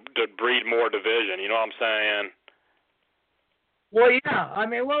breed more division. You know what I'm saying? Well, yeah.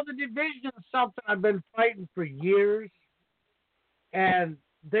 The division is something I've been fighting for years, and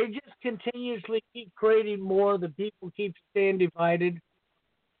they just continuously keep creating more. The people keep staying divided,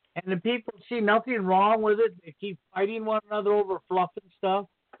 and the people see nothing wrong with it. They keep fighting one another over fluff and stuff.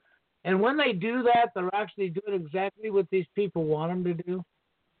 And when they do that, they're actually doing exactly what these people want them to do.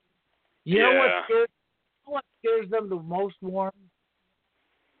 You know what scares them the most, Warren?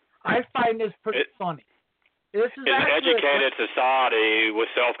 I find this pretty funny. This is an educated society with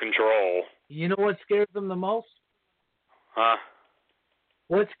self-control. You know what scares them the most? Huh?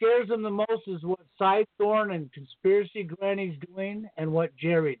 What scares them the most is what Cy Thorne and Conspiracy Granny's doing and what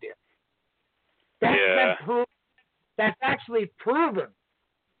Jerry did. That's actually proven,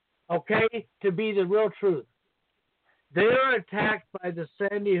 okay, to be the real truth. They are attacked by the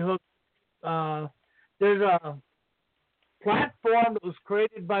Sandy Hook. There's a platform that was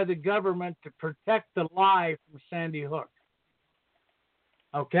created by the government to protect the lie from Sandy Hook.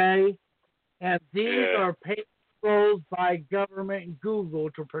 Okay? And these are payrolls by government and Google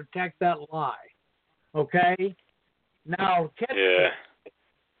to protect that lie. Okay? Now, catch this.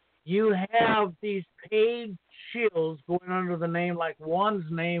 You have these paid shields going under the name, like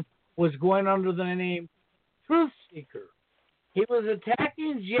one's name was going under the name Truth Seeker. He was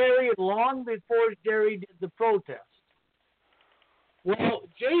attacking Jerry long before Jerry did the protest. Well,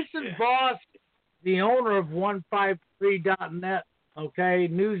 Jason Voss, the owner of 153.net, okay,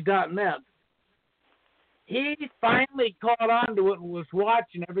 news.net, he finally caught on to it and was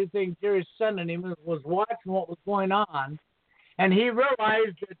watching everything Jerry's sending him and was watching what was going on. And he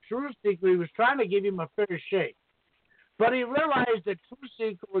realized that Truth Seeker was trying to give him a fair shake. But he realized that Truth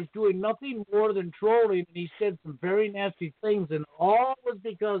Seeker was doing nothing more than trolling, and he said some very nasty things. And all was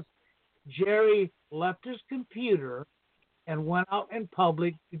because Jerry left his computer and went out in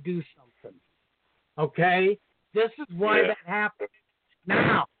public to do something. Okay? This is why that happened.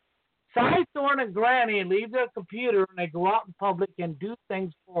 Now, Cy Thorne and Granny leave their computer and they go out in public and do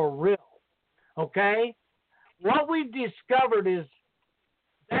things for real. Okay? What we've discovered is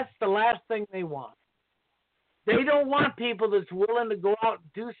that's the last thing they want. They don't want people that's willing to go out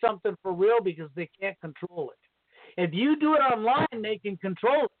and do something for real because they can't control it. If you do it online, they can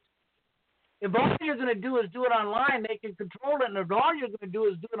control it. If all you're going to do is do it online, they can control it. And if all you're going to do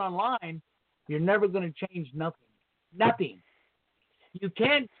is do it online, you're never going to change nothing. Nothing. You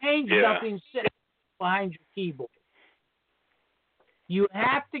can't change nothing sitting behind your keyboard. You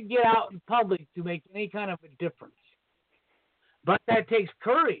have to get out in public to make any kind of a difference. But that takes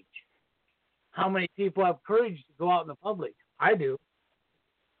courage. How many people have courage to go out in the public? I do.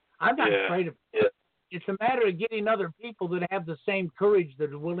 I'm not afraid of it. It's a matter of getting other people that have the same courage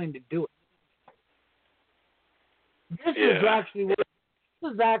that are willing to do it. This is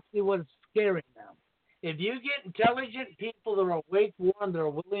actually what's scaring them. If you get intelligent people that are awake, that are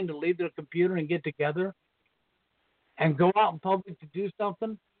willing to leave their computer and get together and go out in public to do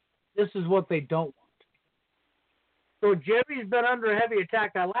something, this is what they don't want. So Jerry's been under heavy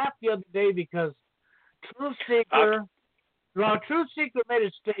attack. I laughed the other day because Truth Seeker made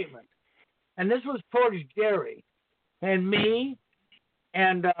a statement, and this was towards Jerry and me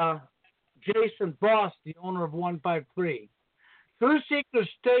and Jason Voss, the owner of 153. Truth Seeker's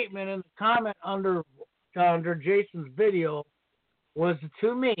statement in the comment under Jason's video was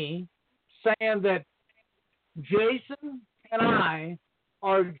to me saying that Jason and I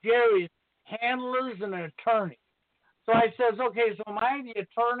are Jerry's handlers and an attorney. So I says, okay, so am I the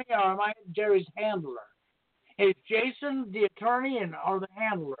attorney or am I Jerry's handler? Is Jason the attorney or the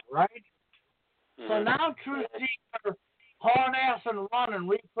handler, right? Mm-hmm. So now Truth Seeker hauled ass and run and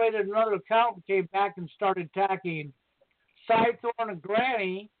recreated another account and came back and started attacking Cythorn and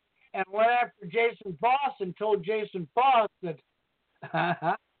Granny and went after Jason Boss and told Jason Boss that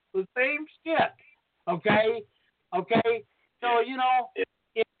the same shit. Okay? So, you know,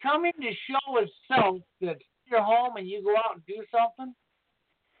 it's coming to show itself that you're home and you go out and do something.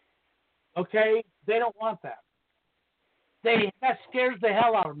 Okay? They don't want that. That scares the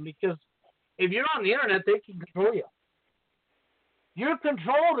hell out of them because if you're on the internet, they can control you. You're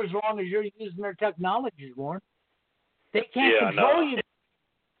controlled as long as you're using their technologies, Warren. They can't control you.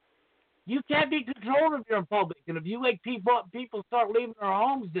 You can't be controlled if you're in public. And if you wake people up, people start leaving their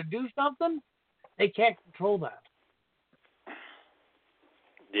homes to do something, they can't control that.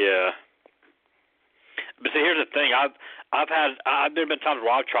 Yeah. But see, here's the thing. There've been times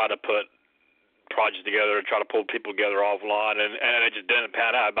where I've tried to put projects together and try to pull people together offline, and it just didn't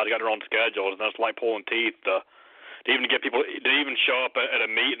pan out. Everybody got their own schedules, and that's like pulling teeth to even get people to even show up at a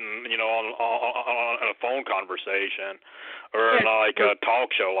meeting, you know, on a phone conversation or like a talk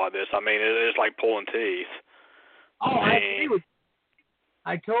show like this. I mean, it's like pulling teeth. Oh, I agree with you.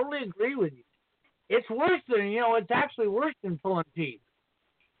 I totally agree with you. It's worse than, it's actually worse than pulling teeth.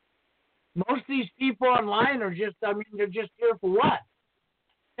 Most of these people online are just, they're just here for what?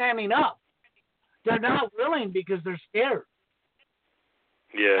 Standing up. They're not willing because they're scared.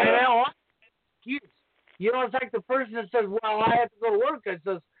 Yeah. And they don't excuse. It's like the person that says, well, I have to go to work. I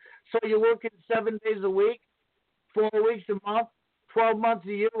says, so you're working 7 days a week, 4 weeks a month, 12 months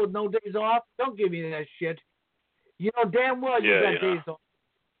a year with no days off? Don't give me that shit. You know damn well you got days off.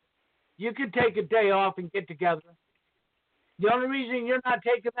 You could take a day off and get together. The only reason you're not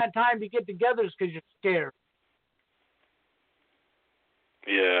taking that time to get together is because you're scared.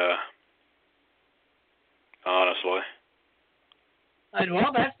 Yeah. Honestly.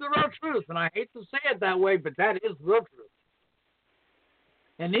 Well, that's the real truth, and I hate to say it that way, but that is the real truth.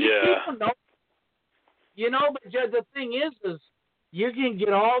 And these people know, but the thing is you can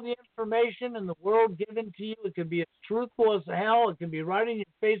get all the information in the world given to you. It can be as truthful as hell. It can be right in your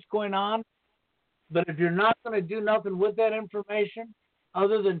face going on. But if you're not going to do nothing with that information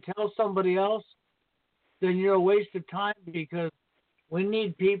other than tell somebody else, then you're a waste of time because we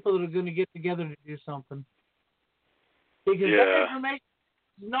need people that are going to get together to do something. Because that information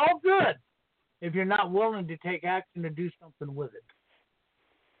is no good if you're not willing to take action to do something with it.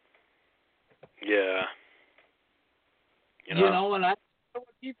 Yeah. And I know what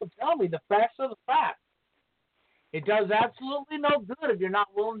people tell me. The facts are the facts. It does absolutely no good if you're not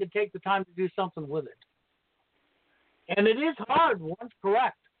willing to take the time to do something with it. And it is hard once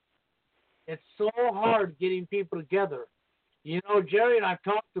correct. It's so hard getting people together. Jerry and I've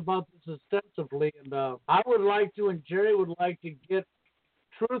talked about this extensively, and I would like to, and Jerry would like to get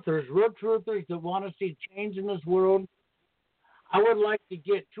truthers, real truthers that want to see change in this world. I would like to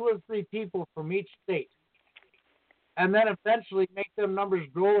get 2 or 3 people from each state, and then eventually make them numbers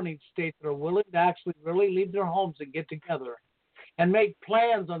grow in each state that are willing to actually really leave their homes and get together and make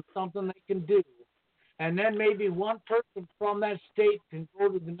plans on something they can do. And then maybe one person from that state can go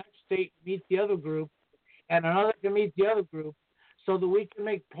to the next state and meet the other group, and another can meet the other group, so that we can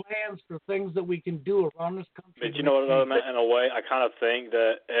make plans for things that we can do around this country. But you know what, in a way, I kind of think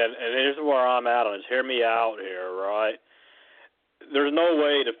that, and here's where I'm at on this. Hear me out here, right? There's no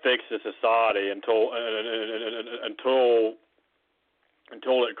way to fix the society until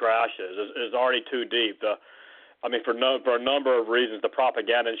it crashes. It's already too deep. For a number of reasons, the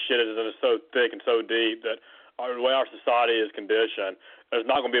propaganda and shit is so thick and so deep that the way our society is conditioned, it's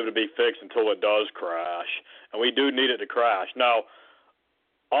not going to be able to be fixed until it does crash. And we do need it to crash. Now,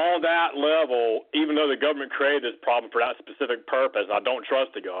 on that level, even though the government created this problem for that specific purpose, I don't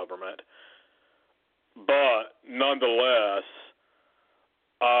trust the government. But nonetheless,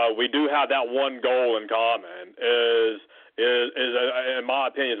 we do have that one goal in common. Is in my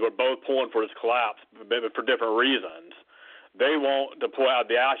opinion, we're both pulling for this collapse, but for different reasons. They want to pull out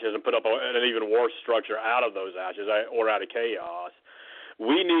the ashes and put up an even worse structure out of those ashes or out of chaos.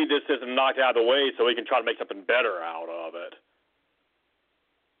 We need this system knocked out of the way so we can try to make something better out of it.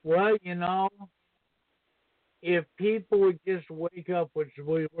 Well, if people would just wake up, which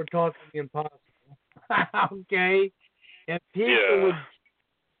we're talking impossible, okay? If people would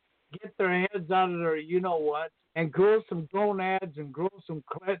get their heads out of their you-know-what and grow some gonads and grow some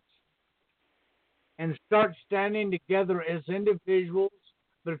clits and start standing together as individuals,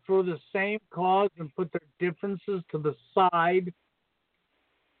 but for the same cause and put their differences to the side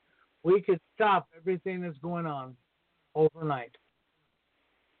we could stop everything that's going on overnight.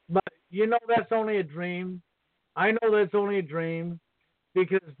 But that's only a dream. I know that's only a dream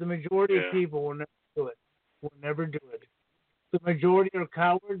because the majority of people will never do it. Will never do it. The majority are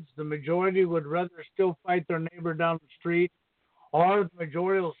cowards. The majority would rather still fight their neighbor down the street, or the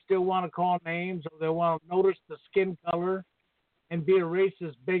majority will still want to call names, or they'll want to notice the skin color and be a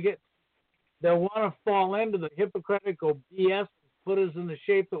racist bigot. They'll want to fall into the hypocritical BS that put us in the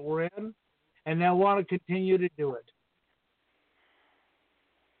shape that we're in, and they'll want to continue to do it.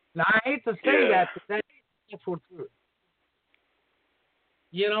 Now, I hate to say that, but that's what's true.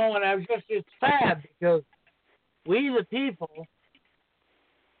 And it's sad because we, the people,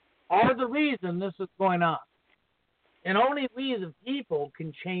 are the reason this is going on. And only we, the people,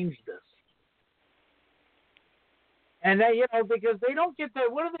 can change this. And they, because they don't get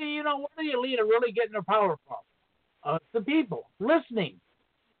that. Where do the elite are really getting their power from? Us, the people, listening.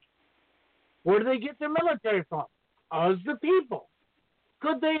 Where do they get their military from? Us, the people.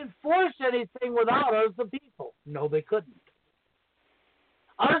 Could they enforce anything without us, the people? No, they couldn't.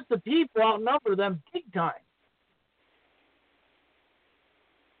 Us, the people, outnumber them big time.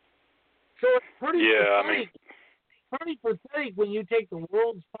 So it's pretty pathetic when you take the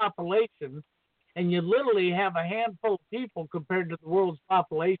world's population and you literally have a handful of people compared to the world's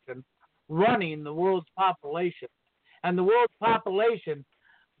population running the world's population. And the world's population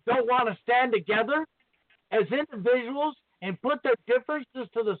don't want to stand together as individuals and put their differences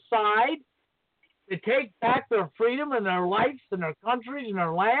to the side to take back their freedom and their lives and their countries and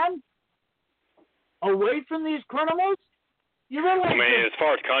their land away from these criminals? As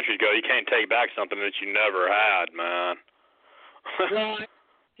far as countries go, you can't take back something that you never had, man. Well,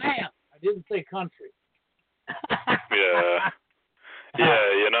 I didn't say country. Yeah,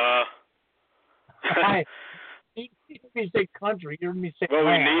 You say country, you heard me say what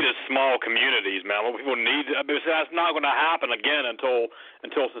land. we need is small communities, man. What people need, that's not going to happen again until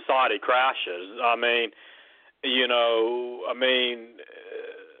society crashes.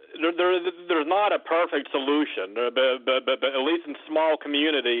 There's not a perfect solution, but at least in small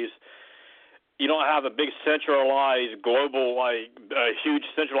communities, you don't have a big centralized global, huge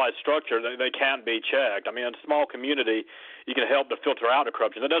centralized structure that they can't be checked. In a small community, you can help to filter out the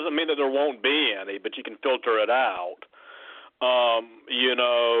corruption. That doesn't mean that there won't be any, but you can filter it out. But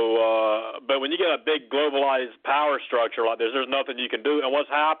when you get a big globalized power structure like this, there's nothing you can do. And what's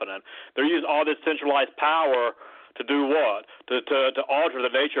happening? They're using all this centralized power to do what? To alter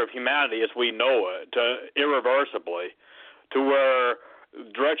the nature of humanity as we know it, irreversibly, to where the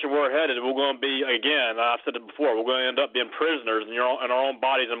direction we're headed, we're going to be, again, I've said it before, we're going to end up being prisoners in our own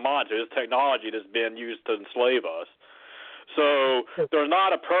bodies and minds. There's technology that's being used to enslave us. So there's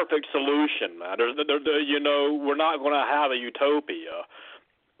not a perfect solution, man. We're not going to have a utopia,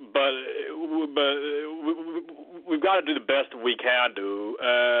 but we've got to do the best we can do,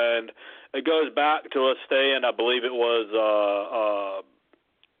 and it goes back to us staying. I believe it was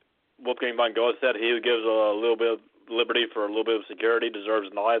Wolfgang von Goethe said he gives a little bit of liberty for a little bit of security,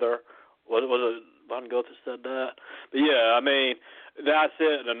 deserves neither. Was it von Goethe said that? But yeah, that's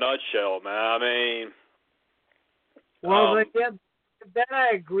it in a nutshell, man. Well, that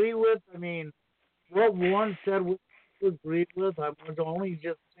I agree with. What one said we agreed with. I was only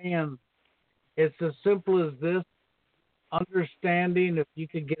just saying it's as simple as this. Understanding, if you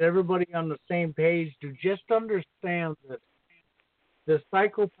could get everybody on the same page to just understand that the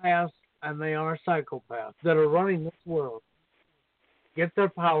psychopaths, and they are psychopaths, that are running this world, get their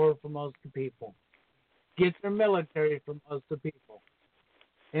power from us the people. Get their military from us the people.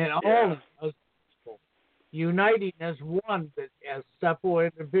 And all of us people. Uniting as one, but as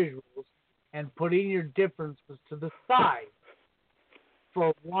separate individuals, and putting your differences to the side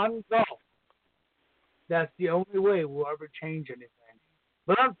for one goal. That's the only way we'll ever change anything.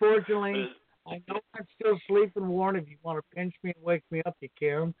 But unfortunately, I know I'm still sleeping, Warren. If you want to pinch me and wake me up, you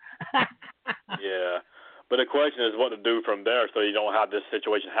can. Yeah. But the question is what to do from there so you don't have this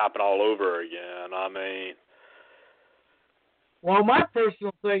situation happen all over again. Well, my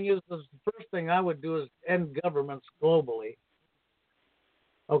personal thing is the first thing I would do is end governments globally.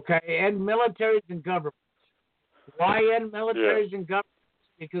 Okay? End militaries and governments. Why end militaries and governments?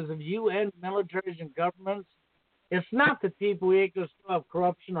 Because if you end militaries and governments, it's not that people ain't going to still have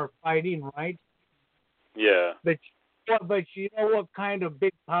corruption or fighting, right? Yeah. But you know what kind of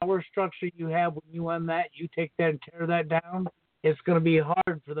big power structure you have when you end that? You take that and tear that down? It's going to be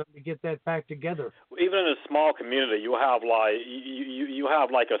hard for them to get that back together. Even in a small community, you have you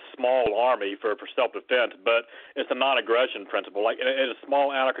have a small army for self-defense, but it's a non-aggression principle. Like in a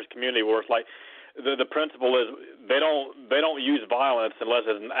small anarchist community where it's like the principle is they don't use violence unless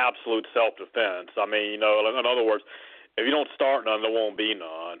it's an absolute self-defense. I mean, in other words, if you don't start none, there won't be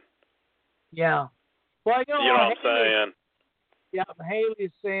none. Yeah. Well, you know what I'm saying? Yeah,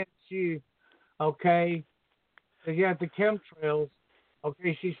 Haley's saying okay, they got the chemtrails.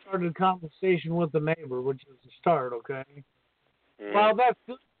 Okay, she started a conversation with the neighbor, which is the start, okay? Well, that's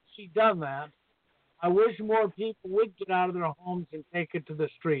good she done that. I wish more people would get out of their homes and take it to the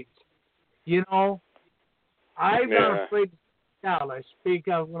streets. I'm not afraid to speak out. I speak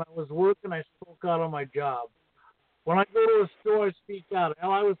out. When I was working, I spoke out on my job. When I go to a store, I speak out.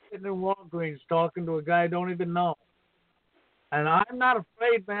 Hell, I was sitting in Walgreens talking to a guy I don't even know. And I'm not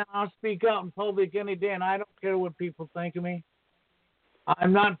afraid, man. I'll speak out in public any day, and I don't care what people think of me.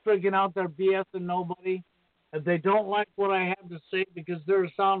 I'm not freaking out there BSing nobody. If they don't like what I have to say because they're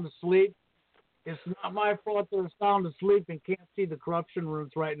sound asleep, it's not my fault they're sound asleep and can't see the corruption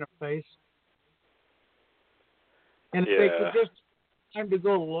roots right in their face. And if they could just time to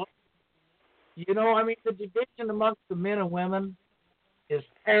go look, the division amongst the men and women is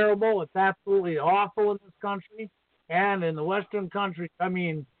terrible. It's absolutely awful in this country and in the Western countries. I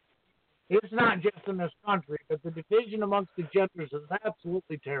mean, it's not just in this country, but the division amongst the genders is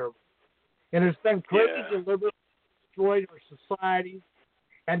absolutely terrible. And it's been crazy deliberately destroyed our society.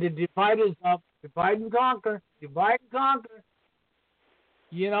 And to divide us up, divide and conquer, and that's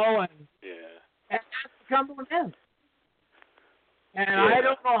come to an end. And I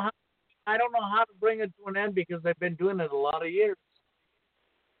don't know how to bring it to an end because they've been doing it a lot of years.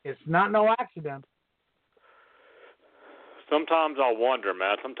 It's not no accident. Sometimes I'll wonder,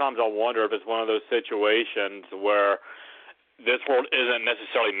 man. Sometimes I'll wonder if it's one of those situations where this world isn't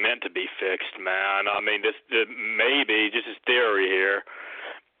necessarily meant to be fixed, man. I mean, this maybe, just as theory here,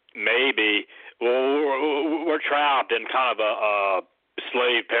 maybe we're trapped in kind of a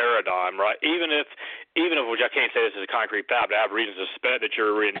slave paradigm, right? Even if, which I can't say this is a concrete fact, but I have reasons to suspect that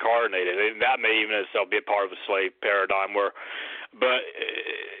you're reincarnated, and that may even itself be a part of a slave paradigm.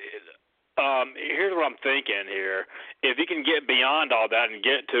 Here's what I'm thinking here: if you can get beyond all that and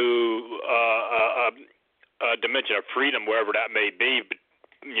get to a dimension of freedom, wherever that may be,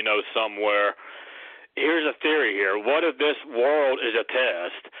 somewhere. Here's a theory here. What if this world is a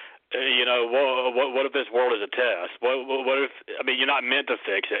test? What if this world is a test? What if? I mean, you're not meant to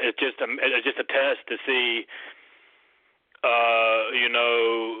fix it. It's just a test to see,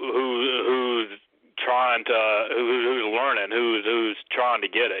 who's trying to, who's learning, who's trying to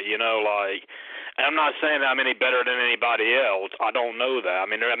get it. And I'm not saying that I'm any better than anybody else. I don't know that. I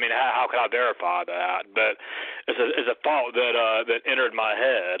mean, how can I verify that? But it's a thought that entered my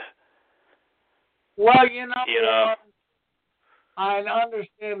head. Well, I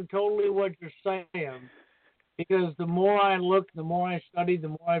understand totally what you're saying, because the more I look, the more I study, the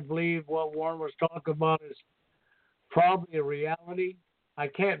more I believe what Warren was talking about is probably a reality. I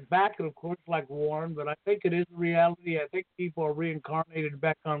can't back it, of course, like Warren, but I think it is a reality. I think people are reincarnated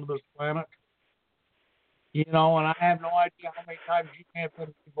back onto this planet. And I have no idea how many times you may have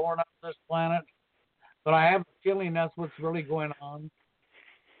been born on this planet, but I have a feeling that's what's really going on,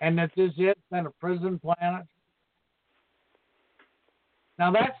 and that this has been a prison planet.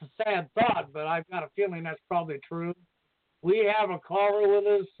 Now, that's a sad thought, but I've got a feeling that's probably true. We have a caller with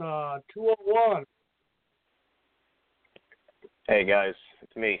us, 201. Hey, guys.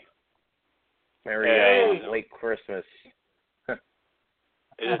 It's me. Merry late Christmas. Is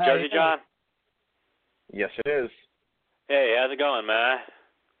this Jersey John? Yes, it is. Hey, how's it going, man?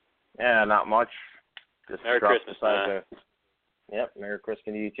 Yeah, not much. Just Merry Christmas, man. Yep, Merry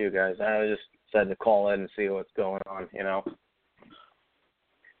Christmas to you too, guys. I just decided to call in and see what's going on,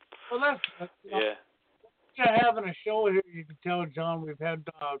 Well, that's We're having a show here. You can tell, John, we've had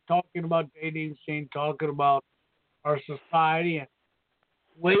talking about dating scene, talking about our society and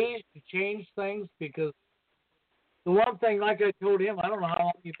ways to change things, because the one thing, like I told him, I don't know how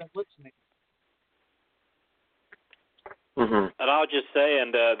long you've been listening. Mm-hmm. And I was just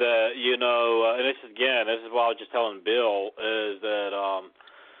saying that, and this is what I was just telling Bill, is that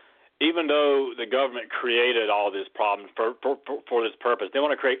even though the government created all this problem for this purpose, they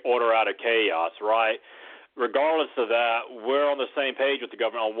want to create order out of chaos, right? Regardless of that, we're on the same page with the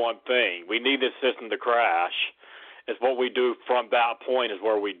government on one thing. We need this system to crash. It's what we do from that point is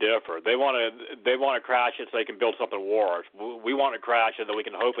where we differ. They want to crash it so they can build something worse. We want to crash it so we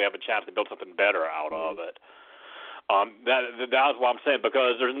can hopefully have a chance to build something better out of it. That's what I'm saying,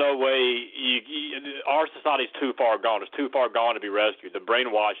 because there's no way our society's too far gone. It's too far gone to be rescued. The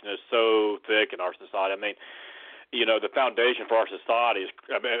brainwashing is so thick in our society. I mean, the foundation for our society is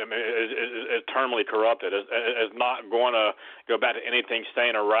terminally corrupted. Is not going to go back to anything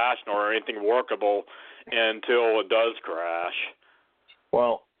sane or rational or anything workable until it does crash.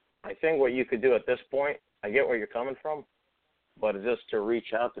 Well, I think what you could do at this point, I get where you're coming from, but it's just to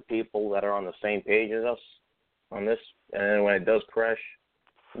reach out to people that are on the same page as us on this, and then when it does crash,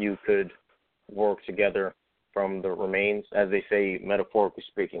 you could work together from the remains, as they say, metaphorically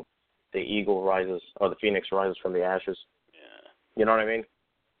speaking. The eagle rises, or the phoenix rises from the ashes. Yeah. You know what I mean?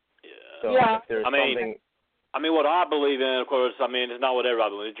 Yeah. So if there's something... I mean, what I believe in, of course, it's not what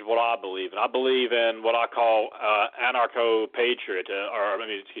everybody believes, it's what I believe in. I believe in what I call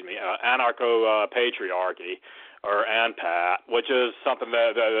anarcho-patriarchy, or ANPAT, which is something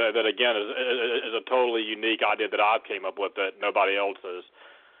that again, is a totally unique idea that I've came up with that nobody else has.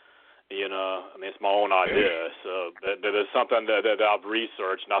 It's my own idea. So that is something that I've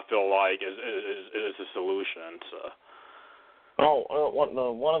researched and I feel like is a solution. So.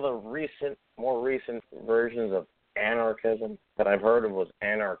 One of the more recent versions of anarchism that I've heard of was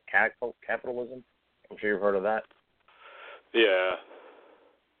anarcho-capitalism. I'm sure you've heard of that. Yeah.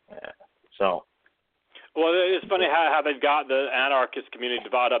 So. Well, it's funny how they've got the anarchist community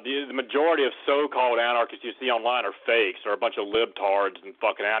divided up. The majority of so-called anarchists you see online are fakes, or a bunch of libtards and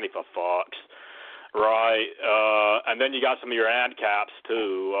fucking Antifa fucks, right? And then you got some of your ANCAPs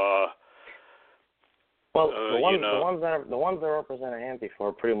too. The ones that represent Antifa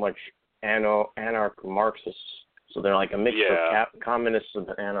are pretty much anarcho-Marxists, so they're like a mixture of communists and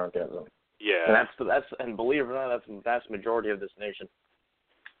anarchism. Yeah. And and believe it or not, that's the vast majority of this nation.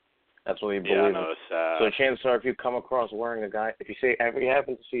 That's what they believe. Yeah, I know, it's sad. So chances are, if you come across wearing if you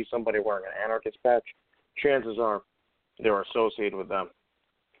happen to see somebody wearing an anarchist patch, chances are they're associated with them.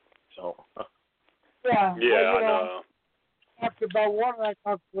 So. Yeah. Yeah, I know. Talked about one. I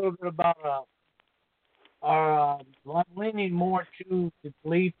talked a little bit about I'm leaning more to the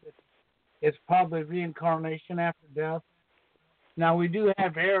belief that it's probably reincarnation after death. Now we do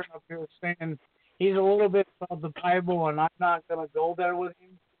have Aaron up here saying he's a little bit about the Bible, and I'm not going to go there with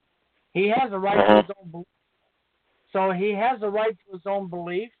him. He has a right to his own belief. So he has a right to his own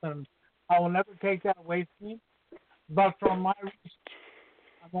belief, and I will never take that away from him. But from my research,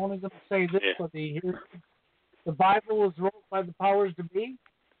 I'm only going to say this for the Bible was wrote by the powers to be.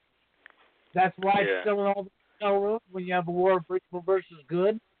 That's why it's still in all the hotel rooms when you have a war of evil versus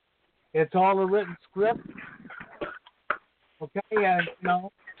good. It's all a written script. Okay, and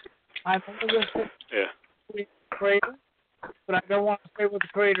I'm only going to say the Creator, but I don't want to say what the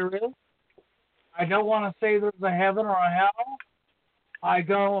Creator is. I don't want to say there's a heaven or a hell. I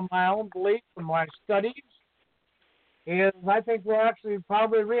go on my own belief and my studies, and I think we're actually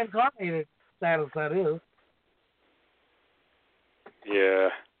probably reincarnated, sad as that is. Yeah.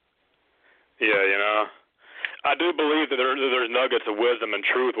 Yeah, I do believe that there's nuggets of wisdom and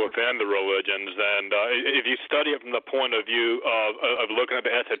truth within the religions, and if you study it from the point of view of looking at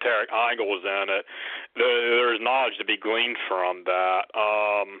the esoteric angles in it, there's knowledge to be gleaned from that.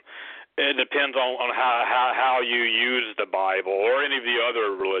 It depends on how you use the Bible or any of the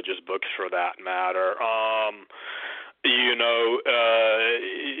other religious books for that matter.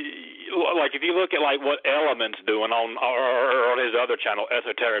 Like if you look at like what Element's doing on his other channel,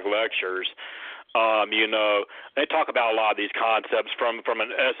 Esoteric Lectures, they talk about a lot of these concepts from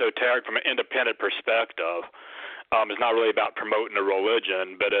an esoteric, from an independent perspective. It's not really about promoting a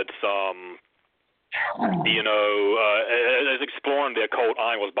religion, but it's it's exploring the occult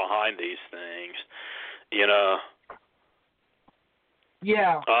angles behind these things. Yeah.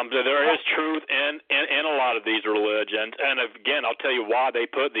 There is truth in a lot of these religions, and again, I'll tell you why they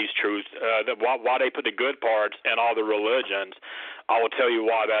put these truths, why they put the good parts in all the religions. I will tell you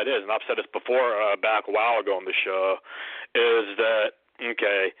why that is, and I've said this before back a while ago on the show, is that,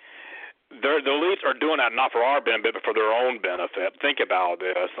 the elites are doing that not for our benefit, but for their own benefit. Think about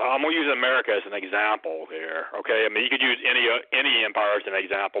this. I'm going to use America as an example here, okay? I mean, you could use any empire as an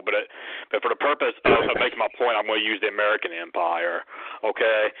example, but for the purpose of making my point, I'm going to use the American empire,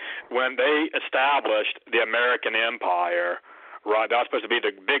 okay? When they established the American empire, right, that was supposed to be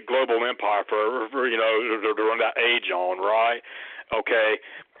the big global empire for to run that age on, right? Okay.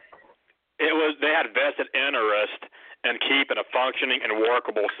 They had vested interest and keeping a functioning and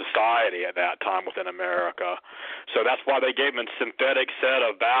workable society at that time within America. So that's why they gave them a synthetic set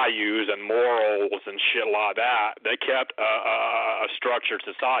of values and morals and shit like that. They kept a structured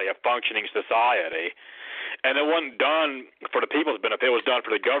society, a functioning society. And it wasn't done for the people's benefit, it was done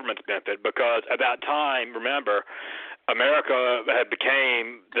for the government's benefit, because at that time, remember, America had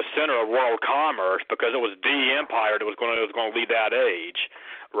became the center of world commerce because it was the empire that was going to lead that age.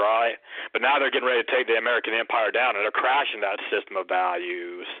 right? But now they're getting ready to take the American empire down, and they're crashing that system of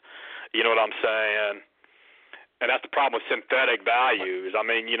values. You know what I'm saying? And that's the problem with synthetic values. I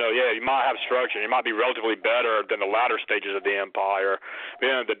mean, you might have structure, you might be relatively better than the latter stages of the empire. But at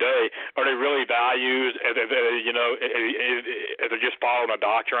the end of the day, are they really values? If they're just following a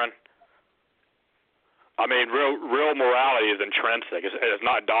doctrine? I mean, real morality is intrinsic. It's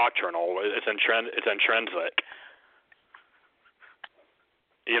not doctrinal. It's intrinsic.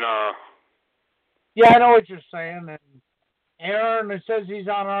 Yeah, I know what you're saying. And Aaron, it says he's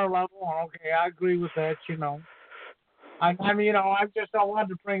on our level. Okay, I agree with that. I just don't want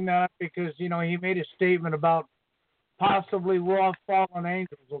to bring that up because he made a statement about possibly we're all fallen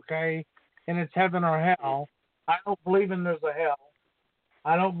angels, okay, and it's heaven or hell. I don't believe in there's a hell.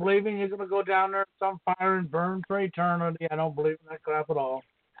 I don't believe in you're going to go down there in some fire and burn for eternity. I don't believe in that crap at all.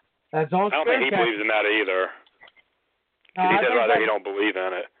 That's all. I don't think he believes in that either. He said right there he don't believe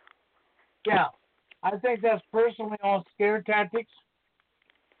in it. Yeah, I think that's personally all scare tactics.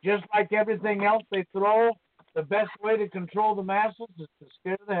 Just like everything else they throw, the best way to control the masses is to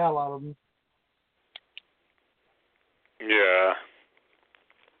scare the hell out of them. Yeah.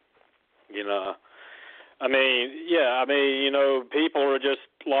 People are just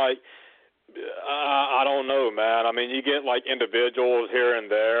like, I don't know, man. I mean, you get like individuals here and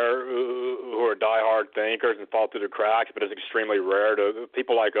there who are diehard thinkers and fall through the cracks, but it's extremely rare.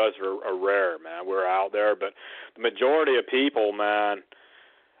 People like us are rare, man. We're out there, but the majority of people, man,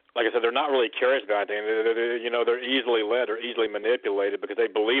 like I said, they're not really curious about anything. They're easily led, they're easily manipulated because they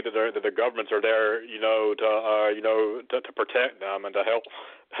believe that the governments are there, to protect them and to help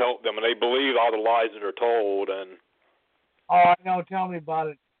them, and they believe all the lies that are told. And oh, I know. Tell me about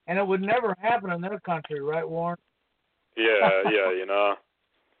it. And it would never happen in their country, right, Warren? Yeah.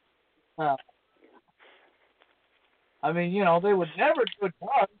 I mean, they would never do it to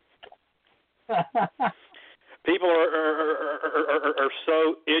us. People are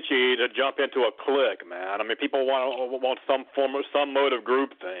so itchy to jump into a clique, man. I mean, people want some mode of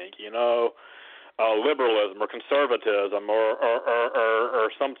groupthink, liberalism or conservatism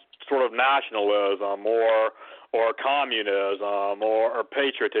or some sort of nationalism or communism or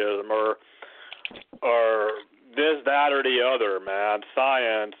patriotism or this, that, or the other, man.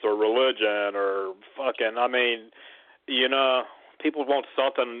 Science or religion or fucking. I mean, people want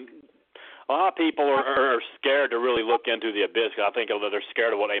something. A lot of people are scared to really look into the abyss because I think they're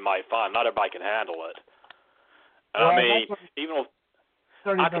scared of what they might find. Not everybody can handle it. I mean, even if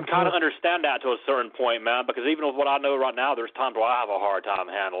I can kind of understand that to a certain point, man, because even with what I know right now, there's times where I have a hard time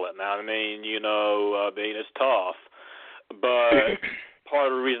handling it, man. I mean, it's tough. But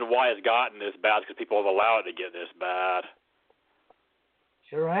part of the reason why it's gotten this bad is because people have allowed it to get this bad.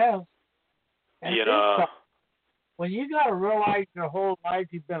 Sure has. And when you got to realize your whole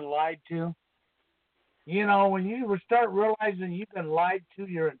life you've been lied to, when you start realizing you've been lied to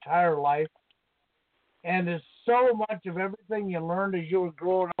your entire life, and there's so much of everything you learned as you were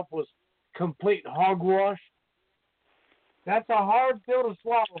growing up was complete hogwash, that's a hard pill to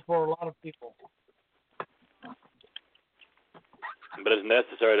swallow for a lot of people. But it's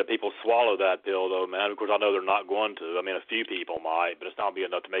necessary that people swallow that pill, though, man. Of course, I know they're not going to. I mean, a few people might, but it's not going to be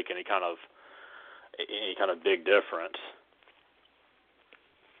enough to make any kind of big difference.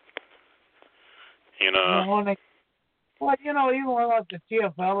 Even like the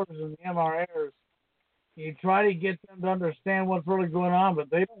TFLers and the MRAs, you try to get them to understand what's really going on, but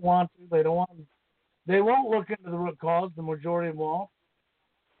they don't want to. They won't look into the root cause. The majority of them won't.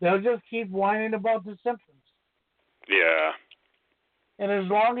 They'll just keep whining about the symptoms. Yeah. And as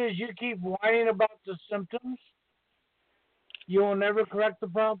long as you keep whining about the symptoms, you will never correct the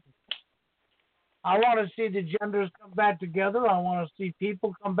problem. I want to see the genders come back together. I want to see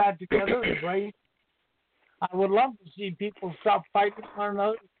people come back together and race. I would love to see people stop fighting one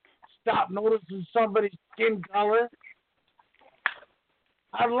another, stop noticing somebody's skin color.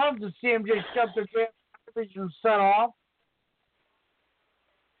 I'd love to see them just shut their damn television and set off.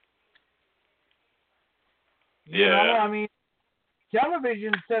 Yeah. I mean,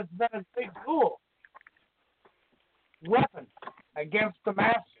 television sets been a big tool, weapon against the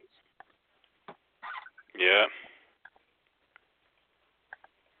masses. Yeah.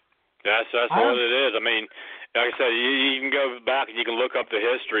 That's what it is. I mean, like I said, you can go back and you can look up the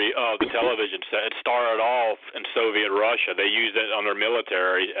history of the television set. It started off in Soviet Russia. They used it on their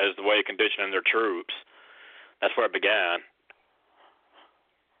military as the way of conditioning their troops. That's where it began.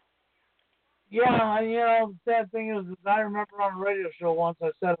 Yeah, the sad thing is I remember on a radio show once I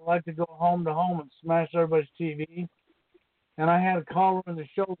said I'd like to go home to home and smash everybody's TV. And I had a caller in the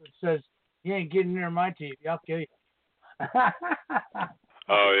show that says, "You ain't getting near my TV, I'll kill you."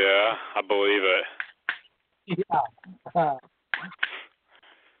 Oh yeah, I believe it. Yeah.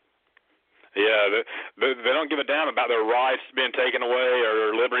 Yeah, they don't give a damn about their rights being taken away or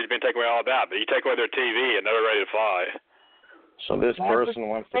their liberties being taken away, all that. But you take away their TV and they're ready to fight. So this person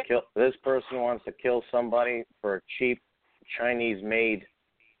wants to kill. This person wants to kill somebody for a cheap Chinese-made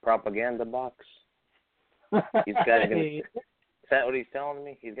propaganda box. Is that what he's telling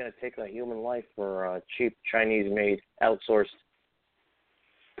me? He's going to take a human life for a cheap Chinese-made outsourced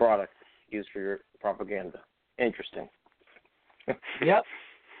product used for your propaganda. Interesting. Yep.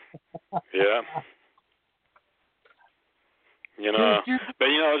 Yeah. But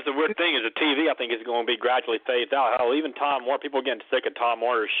it's the weird thing is the TV. I think is going to be gradually phased out. Hell, even Time Warner, people are getting sick of Time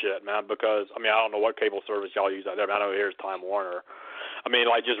Warner shit, man. Because I don't know what cable service y'all use out there, but I know here's Time Warner.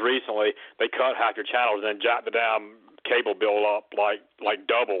 Like just recently, they cut half your channels and then jacked the damn cable bill up like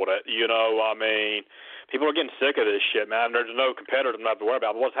doubled it. People are getting sick of this shit, man. There's no competitors to have to worry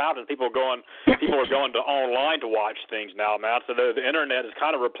about. But what's happening? People are going to online to watch things now, man. So the internet is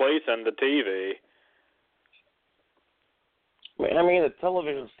kind of replacing the TV. The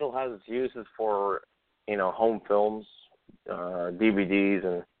television still has its uses for, home films, DVDs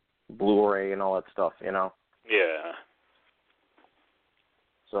and Blu-ray and all that stuff, Yeah.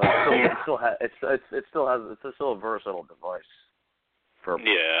 So it's still a versatile device.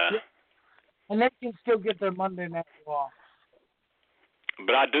 Yeah. And they can still get their Monday night off.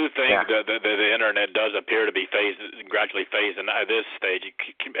 But I do think that the internet does appear to be gradually phasing at this stage. It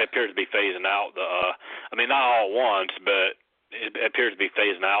appears to be phasing out not all at once, but it appears to be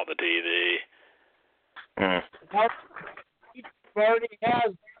phasing out the TV. It already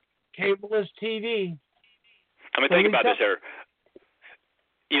has cableless TV. Think about this here.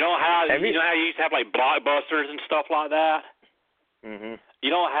 You know how you used to have like Blockbusters and stuff like that? Mm-hmm. You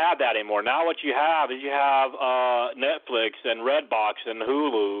don't have that anymore. Now what you have is Netflix and Redbox and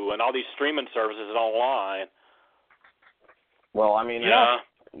Hulu and all these streaming services online. Well,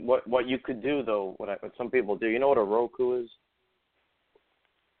 what you could do though, what some people do, you know what a Roku is?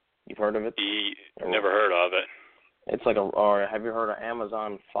 You've heard of it? Never heard of it. It's like or have you heard of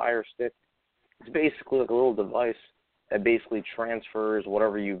Amazon Fire Stick? It's basically like a little device that basically transfers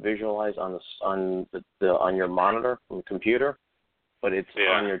whatever you visualize on your monitor from the computer, but it's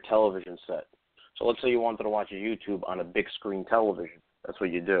on your television set. So let's say you wanted to watch a YouTube on a big screen television. That's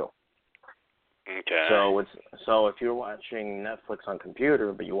what you do. Okay. So if you're watching Netflix on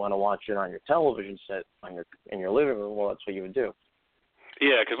computer, but you want to watch it on your television set in your living room, well, that's what you would do.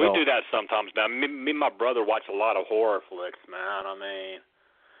 Yeah, because we do that sometimes. Now, me and my brother watch a lot of horror flicks, man.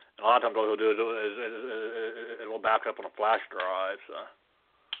 A lot of times what he'll do is it'll back up on a flash drive. So.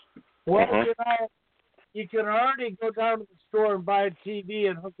 Well, you can already go down to the store and buy a TV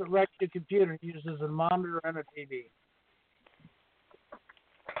and hook it right to your computer. It uses a monitor and a TV.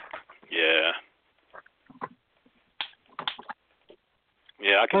 Yeah.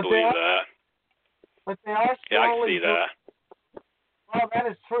 Yeah, I can believe that. But they are slowly. Yeah, I can see that. Well, that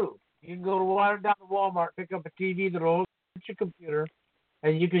is true. You can go down to Walmart, pick up a TV that'll hook to your computer,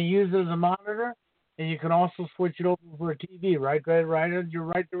 and you can use it as a monitor, and you can also switch it over for a TV, right there as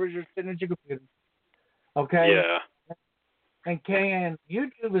you're sitting at your computer. Okay? Yeah. And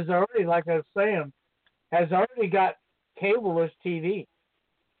YouTube is already, like I was saying, has already got cableless TV.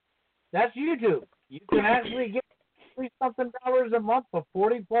 That's YouTube. You can actually get $30-something a month for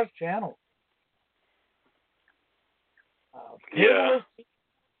 40+ channels. Yeah.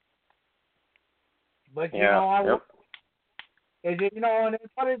 But what's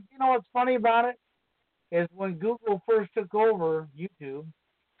funny about it is when Google first took over YouTube,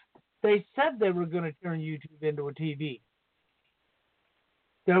 they said they were going to turn YouTube into a TV.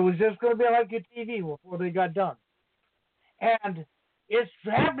 That it was just going to be like a TV before they got done. And it's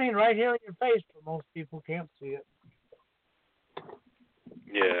happening right here in your face, but most people can't see it.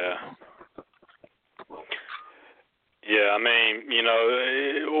 Yeah. Yeah,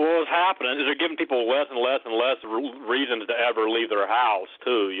 what's happening is they're giving people less and less and less reasons to ever leave their house,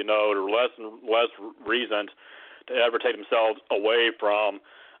 too. There are less and less reasons to ever take themselves away from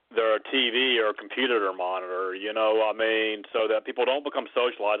their TV or computer or monitor, so that people don't become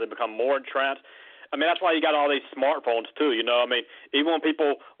socialized. They become more entranced. That's why you got all these smartphones, too, even when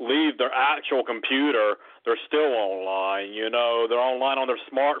people leave their actual computer, they're still online, they're online on their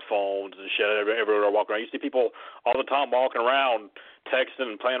smartphones and shit everywhere they walk around. You see people all the time walking around, texting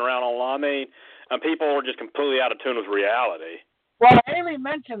and playing around online, and people are just completely out of tune with reality. Well, Haley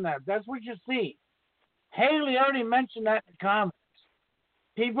mentioned that. That's what you see. Haley already mentioned that in the comments.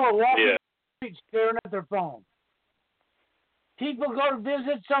 People are walking down the street staring at their phone. People go to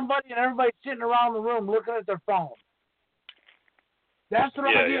visit somebody and everybody's sitting around the room looking at their phone. That's what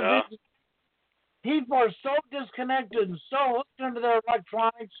I Yeah. get. People are so disconnected and so hooked into their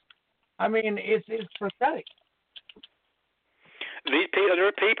electronics. I mean, it's pathetic. There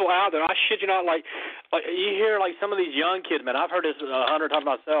are people out there. I shit you not. Like you hear like some of these young kids, man. I've heard this 100 times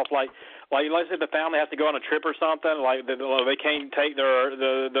myself. Like let's say the family has to go on a trip or something. Like they can't take their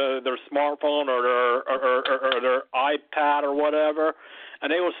smartphone or their iPad or whatever,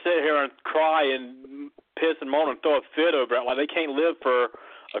 and they will sit here and cry and piss and moan and throw a fit over it. Like they can't live for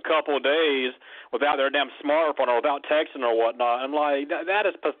a couple of days without their damn smartphone or without texting or whatnot. I'm like, that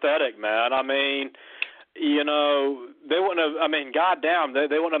is pathetic, man. I mean, you know, they wouldn't have. I mean, goddamn,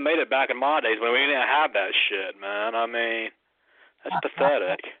 they wouldn't have made it back in my days when we didn't have that shit, man. I mean, that's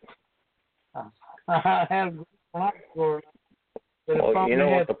pathetic. I had well, you know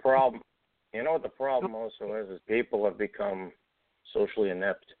what the problem? You know what the problem also is people have become socially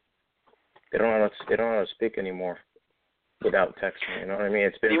inept. They don't know how to speak anymore without texting. You know what I mean?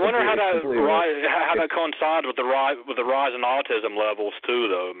 It's been. You wonder how that coincides with the rise in autism levels too,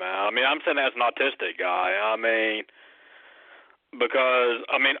 though, man. I mean, I'm saying as an autistic guy. I mean, because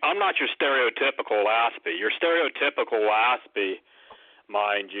I'm not your stereotypical Aspie. Your stereotypical Aspie,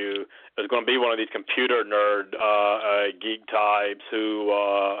 mind you, is going to be one of these computer nerd geek types who,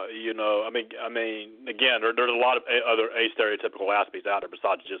 you know, I mean, again, there's a lot of other stereotypical Aspies out there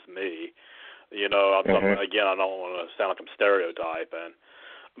besides just me. You know, again, I don't want to sound like I'm stereotyping,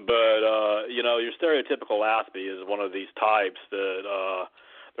 but you know, your stereotypical Aspie is one of these types that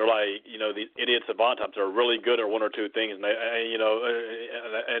they're like, you know, these idiot savant types are really good at one or two things, and they, you know,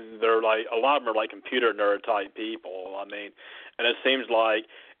 and they're like, a lot of them are like computer nerd type people. I mean, and it seems like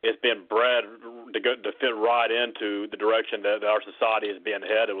it's been bred to fit right into the direction that our society is being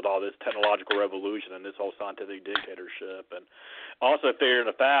headed with all this technological revolution and this whole scientific dictatorship, and also figuring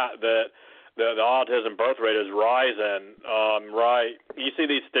the fact that the autism birth rate is rising, right? You see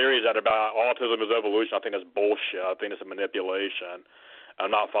these theories that about autism is evolution. I think that's bullshit. I think it's a manipulation.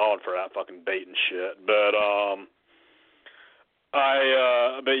 I'm not falling for that fucking bait and shit. But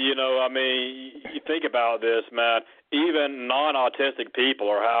but you know, I mean, you think about this, man. Even non-autistic people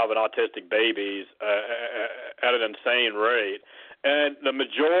are having autistic babies at an insane rate, and the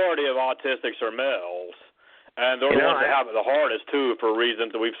majority of autistics are males. And they're the ones that have it the hardest, too, for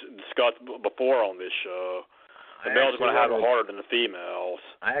reasons that we've discussed before on this show. The males are going to have it harder than the females.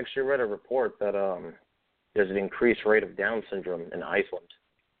 I actually read a report that there's an increased rate of Down syndrome in Iceland.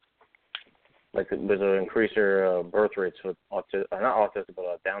 Like, there's an increased birth rates with not autistic,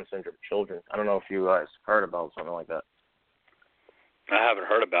 but Down syndrome children. I don't know if you guys heard about something like that. I haven't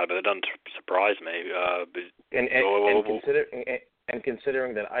heard about it, but it doesn't surprise me.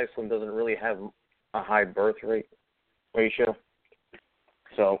 Considering that Iceland doesn't really have a high birth rate ratio.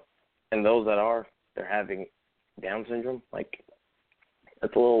 So, and those that are, they're having Down syndrome. Like,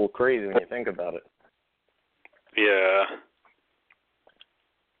 that's a little crazy when you think about it. Yeah.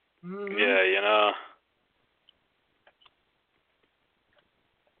 Mm-hmm. Yeah, you know.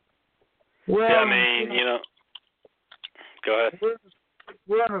 Well, yeah, I mean, you know. Go ahead.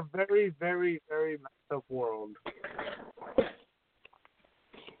 We're in a very, very, very messed up world.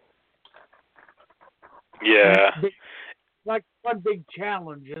 Yeah. Like one big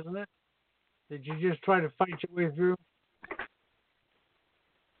challenge, isn't it? That you just try to fight your way through?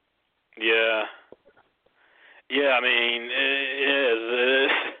 Yeah. Yeah, I mean,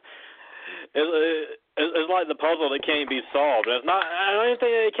 it's like the puzzle that can't be solved. And it's not. I don't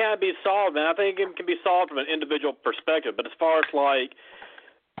think it can't be solved, man. I think it can be solved from an individual perspective. But as far as like,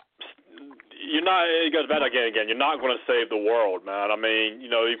 you're not. It goes back again. You're not going to save the world, man. I mean, you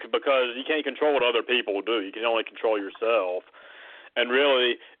know, because you can't control what other people do. You can only control yourself. And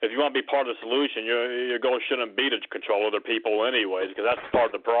really, if you want to be part of the solution, your goal shouldn't be to control other people, anyways, because that's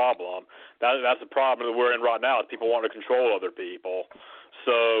part of the problem. That's the problem that we're in right now. Is people want to control other people.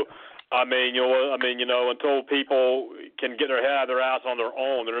 So, I mean, you know, until people can get their head out of their ass on their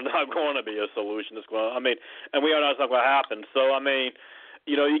own, there's not going to be a solution. And we all know it's not going to happen. So, I mean,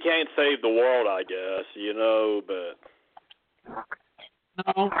 you know, you can't save the world, I guess, you know, but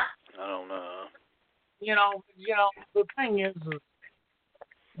no, I don't know. You know, the thing is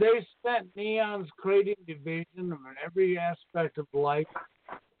they spent neons creating division in every aspect of life.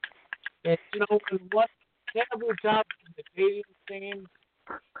 And, you know, when one tabletop in the dating scene,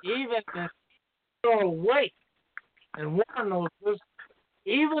 even if they're awake, and one knows this,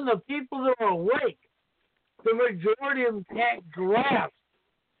 even the people that are awake, the majority of them can't grasp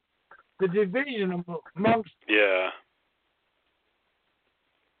the division amongst. Yeah.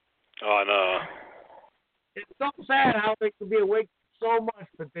 Oh, I know. It's so sad how they can be awake so much,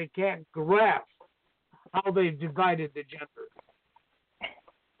 but they can't grasp how they've divided the genders.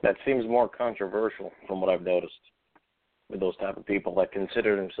 That seems more controversial from what I've noticed with those type of people that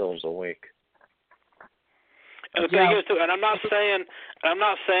consider themselves awake. And the thing is, too, and I'm not saying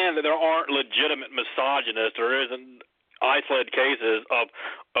that there aren't legitimate misogynists. There isn't isolated cases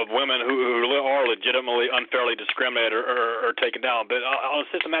of women who are legitimately unfairly discriminated or taken down. But on a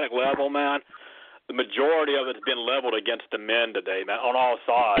systematic level, man, the majority of it's been leveled against the men today, man, on all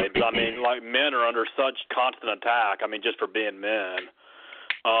sides. I mean, like, men are under such constant attack. I mean, just for being men.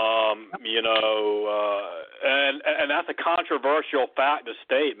 And that's a controversial fact to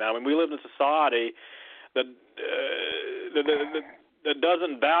state, man. I mean, we live in a society that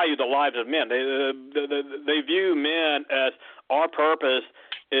doesn't value the lives of men. They view men as our purpose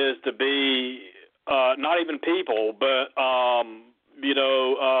is to be not even people, but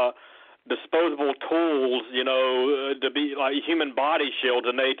disposable tools, to be like human body shields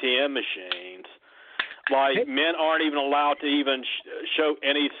and ATM machines. Like, men aren't even allowed to even show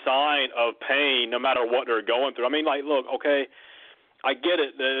any sign of pain, no matter what they're going through. I mean, like, look, okay, I get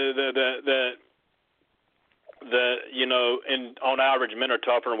it that on average, men are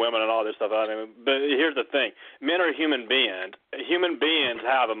tougher than women and all this stuff. I mean, but here's the thing: men are human beings. Human beings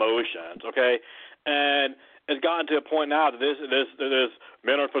have emotions, okay? And it's gotten to a point now that this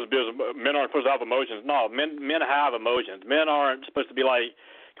men aren't supposed to have emotions. No, men have emotions. Men aren't supposed to be like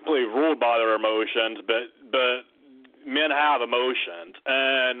completely ruled by their emotions, but men have emotions,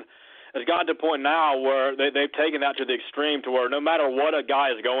 and it's gotten to a point now where they've taken that to the extreme, to where no matter what a guy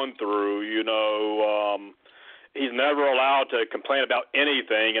is going through, he's never allowed to complain about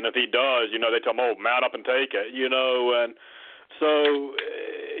anything, and if he does, they tell him, "Oh, man up and take it," and so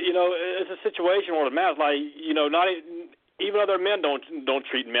it's a situation where the man's like, not even other men don't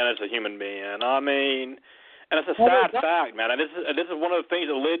treat men as a human being. I mean. And it's a sad fact, man. And this is one of the things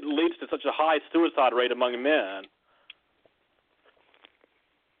that leads to such a high suicide rate among men.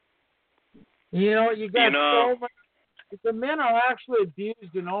 So much. The men are actually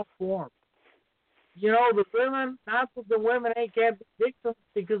abused in all forms. The women, not that the women can't be victims,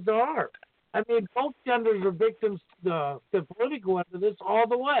 because there are. I mean, both genders are victims to the political end of this all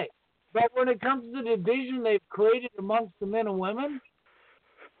the way. But when it comes to the division they've created amongst the men and women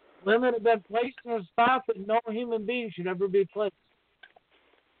have been placed in a spot that no human being should ever be placed.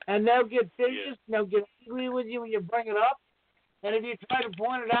 And they'll get vicious, and they'll get angry with you when you bring it up. And if you try to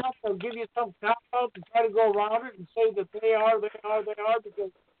point it out, they'll give you some cop-out to try to go around it and say that they are,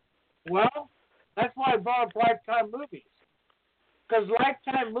 because, well, that's why I brought up Lifetime movies. Because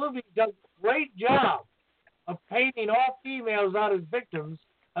Lifetime movies does a great job of painting all females out as victims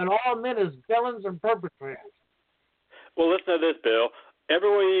and all men as villains and perpetrators. Well, listen to this, Bill.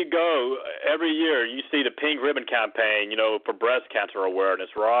 Everywhere you go, every year, you see the Pink Ribbon Campaign, for breast cancer awareness,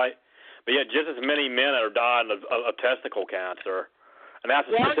 right? But yet just as many men are dying of testicle cancer. And that's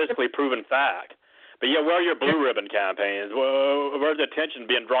a statistically proven fact. But yet where are your Blue Ribbon campaigns? Well, where's the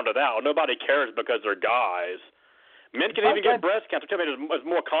attention being drawn to that? Well, nobody cares because they're guys. Men can even get breast cancer. Tell me it's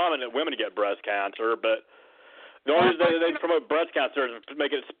more common that women get breast cancer, but the only reason they promote breast cancer is to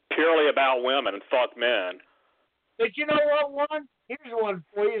make it purely about women and fuck men. But you know what, one? Here's one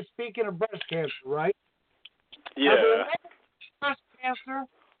for you, speaking of breast cancer, right? Yeah. Breast cancer,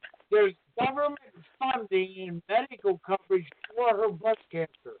 there's government funding and medical coverage for her breast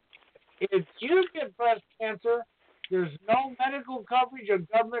cancer. If you get breast cancer, there's no medical coverage or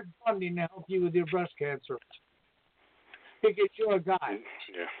government funding to help you with your breast cancer. Because you're a guy.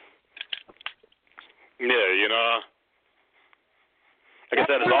 Yeah. Yeah, Like I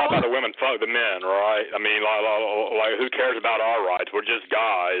said, it's all about the women, fuck the men, right? I mean, like who cares about our rights? We're just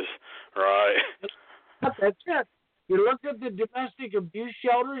guys, right? That's it. You look at the domestic abuse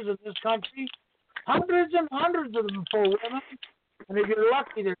shelters in this country, hundreds and hundreds of them for women, and if you're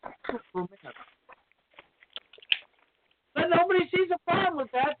lucky, they're two for men. But nobody sees a problem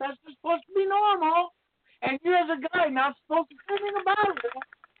with that. That's just supposed to be normal. And you as a guy not supposed to do anything about it.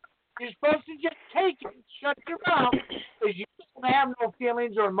 You're supposed to just take it and shut your mouth, because you don't have no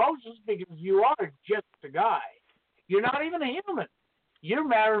feelings or emotions, because you are just a guy. You're not even a human. You're,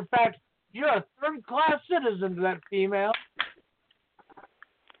 matter of fact, you're a third-class citizen to that female.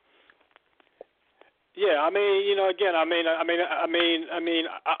 Yeah, I mean, again, I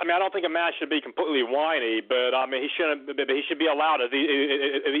don't think a man should be completely whiny, but I mean, he should be allowed, if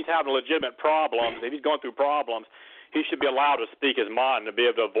he's having legitimate problems, if he's going through problems, he should be allowed to speak his mind, to be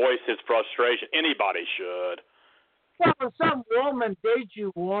able to voice his frustration. Anybody should. Well, if some woman dates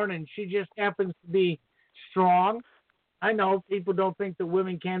you, Warren, and she just happens to be strong, I know people don't think that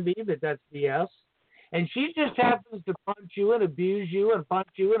women can be, but that's BS. And she just happens to punch you and abuse you and punch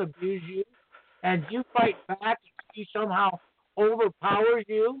you and abuse you, and you fight back, and she somehow overpowers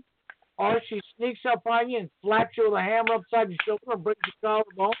you, or she sneaks up on you and slaps you with a hammer upside your shoulder and breaks your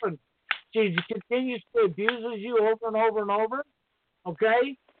collarbone, and she continues to abuse you over and over and over,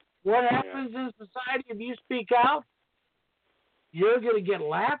 okay? What happens in society if you speak out? You're going to get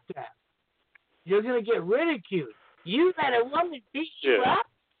laughed at. You're going to get ridiculed. You let a woman beat you up?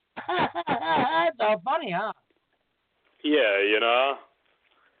 That's all funny, huh? Yeah, you know.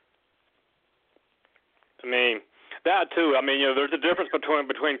 I mean, that too. I mean, you know, there's a difference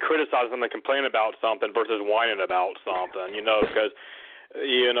between criticizing and complaining about something versus whining about something. You know, because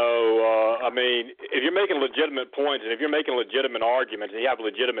I mean, if you're making legitimate points and if you're making legitimate arguments and you have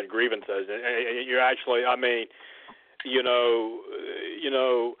legitimate grievances, and you're actually, I mean, you know,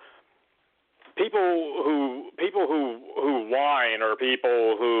 people who whine or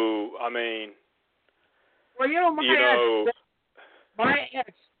people who, I mean, well, my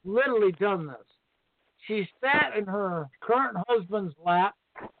ex literally done this. She sat in her current husband's lap,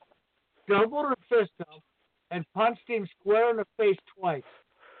 doubled her fist up, and punched him square in the face twice.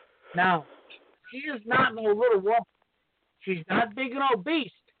 Now, she is not no little woman. She's not big and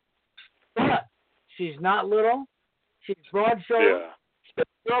obese, but she's not little. She's broad-shouldered. She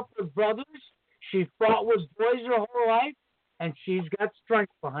grew up with brothers. She fought with boys her whole life, and she's got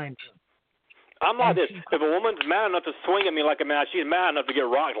strength behind her. I'm like this. If a woman's man enough to swing at me like a man, she's man enough to get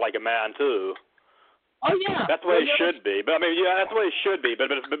rocked like a man, too. Oh, yeah. That's the way it should be. But I mean, yeah, that's the way it should be. But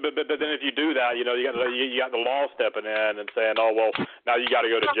then if you do that, you know, you got the law stepping in and saying, oh well, now you got to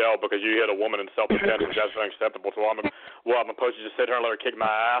go to jail because you hit a woman in self-defense, which that's unacceptable. So I'm supposed to just sit here and let her kick my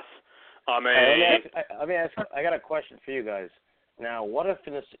ass? I mean, I got a question for you guys. Now, what if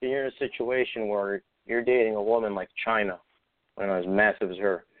you're in a situation where you're dating a woman like China, and as massive as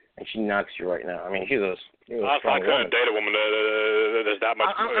her, and she knocks you right now? I mean, she's a strong woman. I couldn't date a woman that's that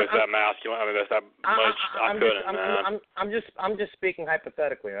much, that masculine. I mean, that's that much. I couldn't. I'm just speaking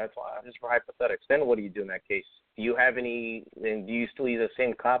hypothetically. That's why, just for hypothetics. Then what do you do in that case? Do you have any? And do you still use the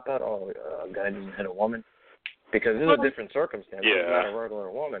same cop out? Oh, a guy doesn't hit a woman, because this is a different circumstance. Yeah. She's not a regular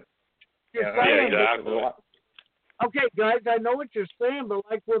woman. Yeah, exactly. Okay, guys, I know what you're saying, but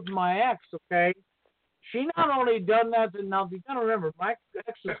like with my ex, okay, she not only done that, but now you got to remember, my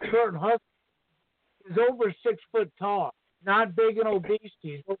ex's current husband is over 6 foot tall, not big and obese.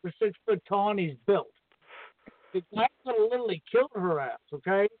 He's over 6 foot tall and he's built. The guy could have literally killed her ass,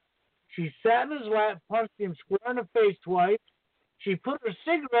 okay? She sat in his lap, punched him square in the face twice. She put her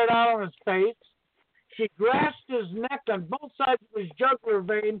cigarette out on his face. She grasped his neck on both sides of his jugular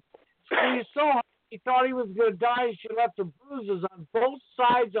vein, squeezed so hard he thought he was going to die. She left her bruises on both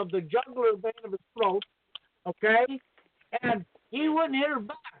sides of the jugular vein of his throat, okay? And he wouldn't hit her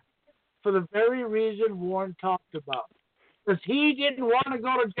back for the very reason Warren talked about, because he didn't want to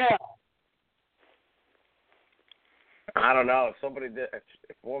go to jail. I don't know. If a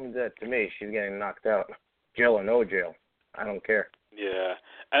woman did it to me, she's getting knocked out. Jail or no jail. I don't care. Yeah.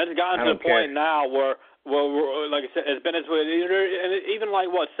 And it's gotten to the point now where, like I said, it's been and even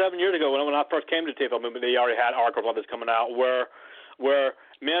like 7 years ago when I first came to TFL movement, they already had articles like this coming out where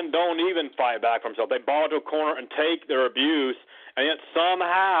men don't even fight back for themselves. They ball into a corner and take their abuse, and yet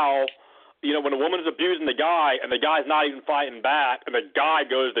somehow, you know, when a woman is abusing the guy and the guy's not even fighting back, and the guy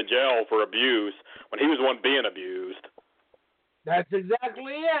goes to jail for abuse when he was the one being abused. That's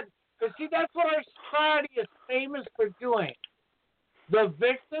exactly it. But see, that's what our society is famous for doing. The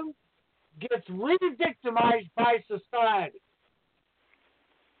victim gets re-victimized by society.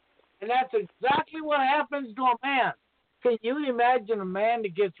 And that's exactly what happens to a man. Can you imagine a man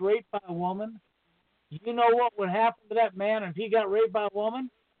that gets raped by a woman? You know what would happen to that man if he got raped by a woman?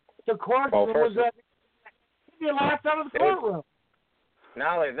 The courtroom was he'd be laughed out of the courtroom.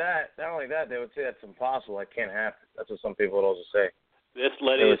 Not only that, they would say that's impossible. That can't happen. That's what some people would also say. This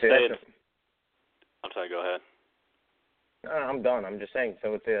lady is saying... I'm sorry, go ahead. No, I'm done. I'm just saying,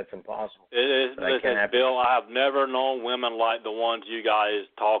 some would say that's impossible. Listen, Bill, I have never known women like the ones you guys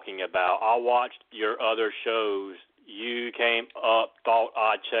talking about. I watched your other shows. You came up, thought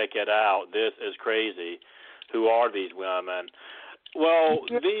I'd check it out. This is crazy. Who are these women? Well,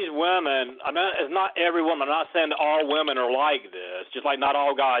 these women, I mean, it's not every woman. I'm not saying that all women are like this, just like not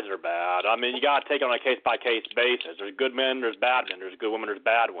all guys are bad. I mean, you got to take it on a case-by-case basis. There's good men, there's bad men. There's good women, there's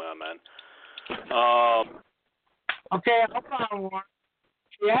bad women. Okay, hold on, Warren.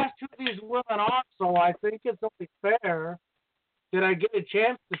 She asked who these women are, so I think it's only fair that I get a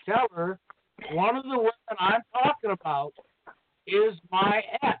chance to tell her one of the women I'm talking about is my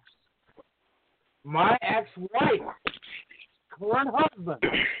ex. My ex-wife. Current husband.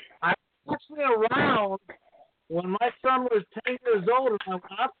 I was actually around when my son was 10 years old and I went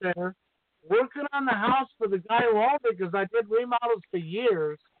out there working on the house for the guy who owned it, because I did remodels for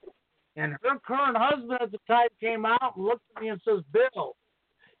years. And her current husband at the time came out and looked at me and says, Bill,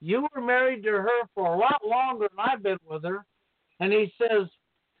 you were married to her for a lot longer than I've been with her. And he says,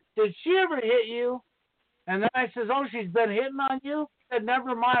 did she ever hit you? And then I says, oh, she's been hitting on you? He said,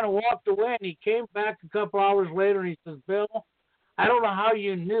 never mind. I walked away, and he came back a couple hours later, and he says, Bill, I don't know how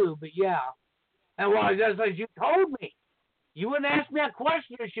you knew, but yeah. And well, I just like, you told me. You wouldn't ask me that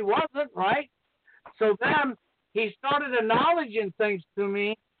question if she wasn't, right? So then he started acknowledging things to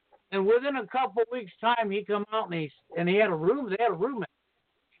me, and within a couple of weeks' time, he come out and he had a room. They had a roommate,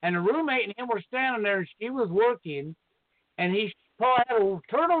 and the roommate and him were standing there, and she was working, and he had a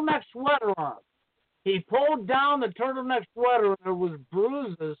turtleneck sweater on. He pulled down the turtleneck sweater, and there was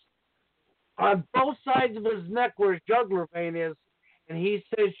bruises on both sides of his neck where his jugular vein is. And he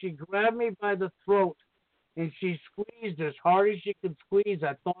says she grabbed me by the throat, and she squeezed as hard as she could squeeze.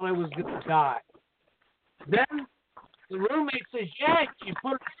 I thought I was going to die. Then the roommate says, yeah, she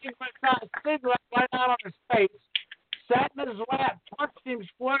put a cigarette right out on his face, sat in his lap, punched him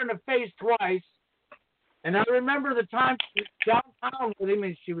square in the face twice. And I remember the time she was downtown with him,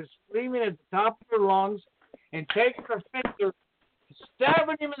 and she was screaming at the top of her lungs and taking her finger,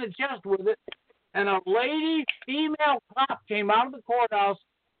 stabbing him in the chest with it. And a lady, female cop came out of the courthouse,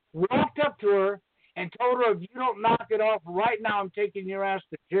 walked up to her, and told her, if you don't knock it off right now, I'm taking your ass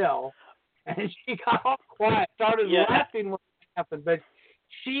to jail. And she got all quiet, started laughing when it happened. But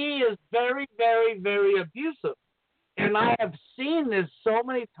she is very, very, very abusive. And I have seen this so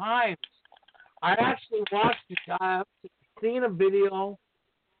many times. I actually watched it. I've seen a video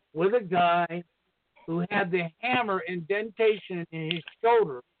with a guy who had the hammer indentation in his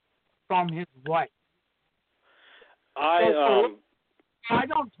shoulder from his wife. I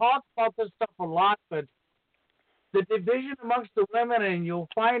don't talk about this stuff a lot, but the division amongst the women, and you'll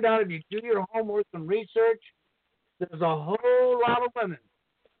find out if you do your homework and research, there's a whole lot of women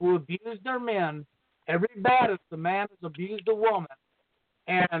who abuse their men every bit as the man has abused a woman,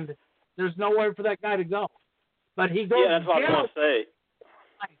 and there's nowhere for that guy to go. But he goes. Yeah, that's what I was going to say.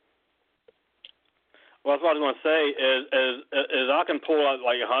 Well, that's what I was going to say is I can pull out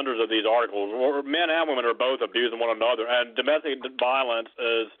like hundreds of these articles where men and women are both abusing one another, and domestic violence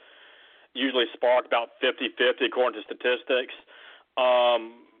is usually sparked about 50-50 according to statistics.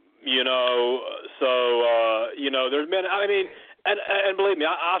 There's men. I mean, and believe me,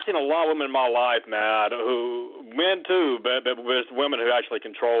 I've seen a lot of women in my life, man, who men too, but there's women who actually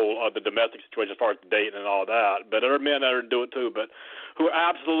control the domestic situation as far as dating and all that. But there are men that do it too, but who are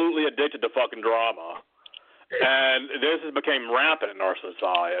absolutely addicted to fucking drama. And this has become rampant in our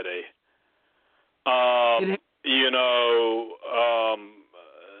society. I've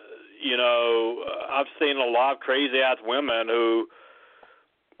seen a lot of crazy ass women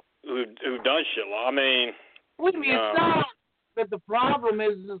who've done shit. I mean, what do you mean? It's not. But the problem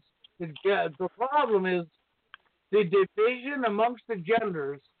is the division amongst the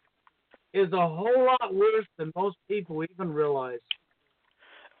genders is a whole lot worse than most people even realize.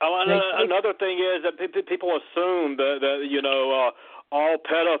 Another thing is that people assume that all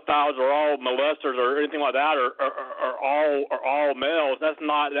pedophiles or all molesters or anything like that are all males. That's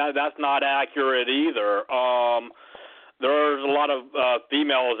not accurate either. There's a lot of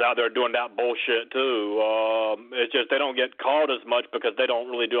females out there doing that bullshit too. It's just they don't get caught as much because they don't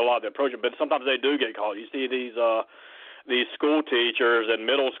really do a lot of the approaching. But sometimes they do get caught. You see these school teachers in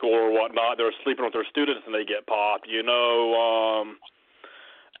middle school or whatnot. They're sleeping with their students and they get popped.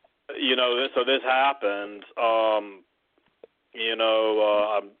 So this happens.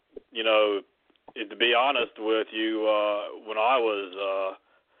 To be honest with you, when I was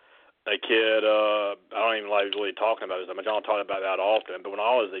a kid, I don't even like really talking about this. I don't talk about that often. But when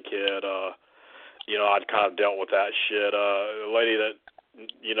I was a kid, I'd kind of dealt with that shit. The lady that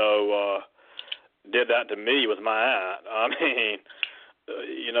did that to me was my aunt. I mean,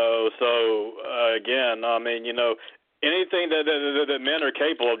 again, I mean, anything that men are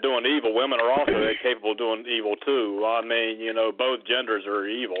capable of doing evil, women are also capable of doing evil too. I mean, both genders are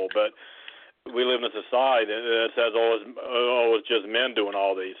evil, but we live in a society that says, it's just men doing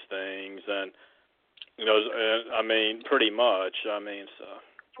all these things, and I mean, pretty much. I mean,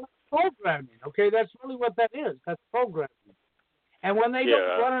 so programming. Okay, that's really what that is. That's programming. And when they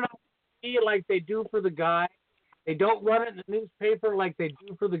don't run it on TV like they do for the guy, they don't run it in the newspaper like they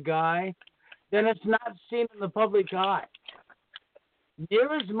do for the guy, then it's not seen in the public eye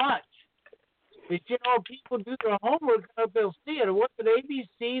near as much. But people do their homework, they'll see it. Was it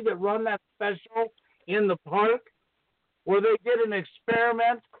ABC that run that special in the park where they did an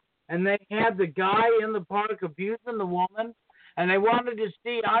experiment and they had the guy in the park abusing the woman? and they wanted to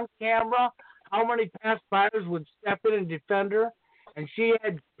see on camera how many past buyers would step in and defend her. And she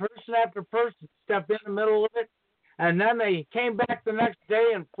had person after person step in the middle of it. And then they came back the next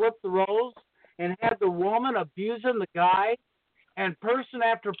day and flipped the roles and had the woman abusing the guy. And person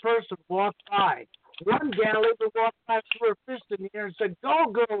after person walked by. One gal even walked by, threw her fist in the air and said, "Go,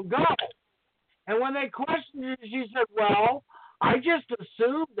 girl, go." And when they questioned her, she said, "Well, I just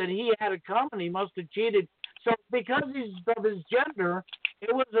assumed that he had it coming. He must have cheated. So because he's of his gender,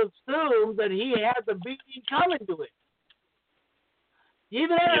 it was assumed that he had the beating coming to him."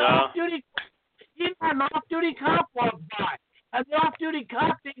 Even had an off-duty cop walk by, and the off-duty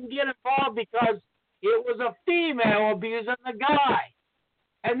cop didn't get involved because it was a female abusing the guy.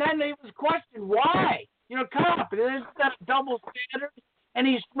 And then he was questioned why. Cop, isn't that a double standard? And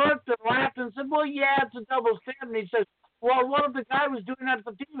he smirked and laughed and said, "Well, yeah, it's a double standard." And he says, "Well, what if the guy was doing that to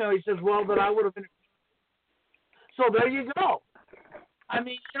the female?" He says, "Well, then I would have been." So there you go. I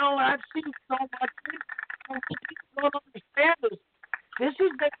mean, I've seen so much. People don't understand this. This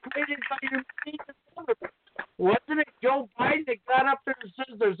has been created by your media. Wasn't it Joe Biden that got up there and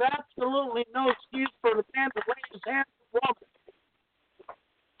says there's absolutely no excuse for the man to lay his hands on a woman?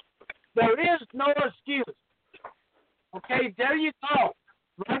 There is no excuse. Okay, there you go.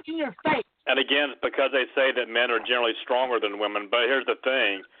 Right in your face. And again, it's because they say that men are generally stronger than women. But here's the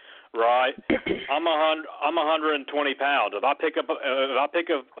thing, right? I'm 120 pounds. If I pick a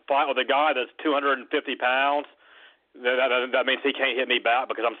fight with a guy that's 250 pounds, that means he can't hit me back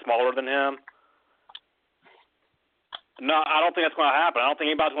because I'm smaller than him. No, I don't think that's going to happen. I don't think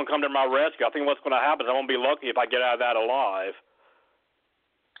anybody's going to come to my rescue. I think what's going to happen is I'm going to be lucky if I get out of that alive.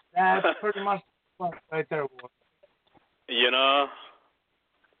 That's pretty much right there, boy.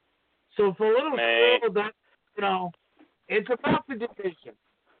 So for a little girl, that it's about the division.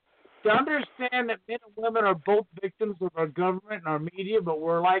 To understand that men and women are both victims of our government and our media, but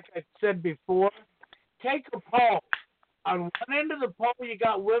we're, like I said before, take a poll. On one end of the poll, you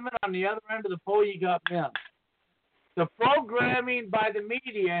got women. On the other end of the poll, you got men. The programming by the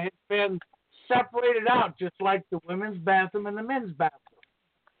media has been separated out, just like the women's bathroom and the men's bathroom.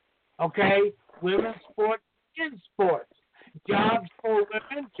 Okay? Women's sports, men's sports. Jobs for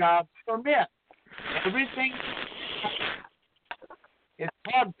women, jobs for men. Everything is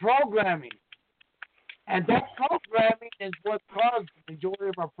called programming. And that programming is what caused the majority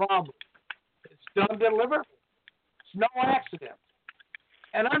of our problems. It's done deliberately. It's no accident.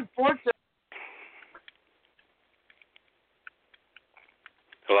 And unfortunately...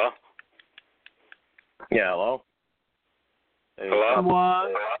 Hello? Yeah, hello? Hello?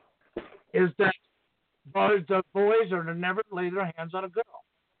 One is that the boys are to never lay their hands on a girl.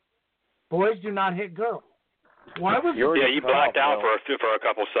 Boys do not hit girls. Why was you blacked out for a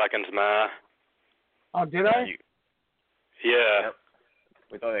couple seconds, man. Oh, did I? Yeah. Yep.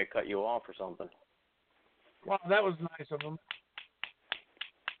 We thought they cut you off or something. Wow, that was nice of them.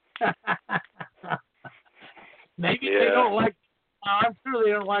 Maybe they don't like. I'm sure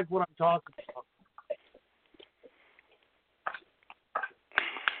they don't like what I'm talking about.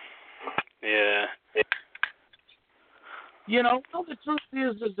 Yeah. The truth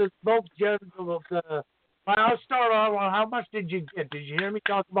is it's both genders of the. I'll start off on how much did you get? Did you hear me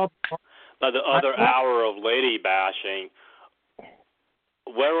talk about the other hour of lady bashing?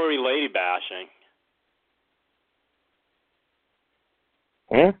 Where were we lady bashing?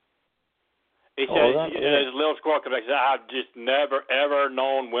 He said, his little squirrel comes back and said, "I've just never, ever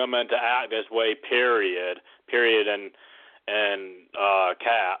known women to act this way, period, and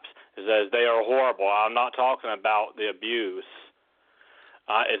caps. It says, they are horrible. I'm not talking about the abuse.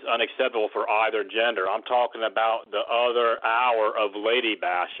 It's unacceptable for either gender. I'm talking about the other hour of lady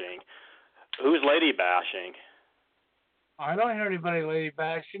bashing." Who's lady bashing? I don't hear anybody lady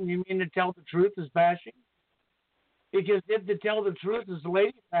bashing. You mean to tell the truth is bashing? Because if to tell the truth is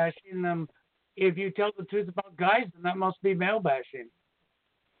lady bashing, if you tell the truth about guys, then that must be male bashing.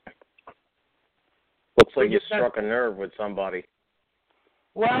 Looks like you struck a nerve with somebody.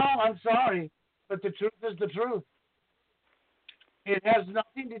 Well, I'm sorry, but the truth is the truth. It has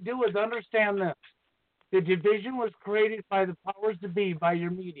nothing to do with, understand this. The division was created by the powers to be, by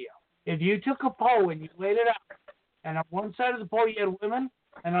your media. If you took a poll and you laid it out, and on one side of the poll you had women,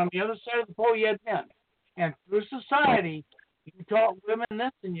 and on the other side of the poll you had men, and through society, you taught women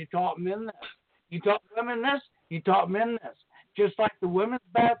this and you taught men this. You taught women this, you taught men this. Just like the women's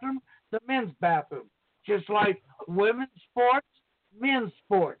bathroom, the men's bathroom. Just like women's sports, men's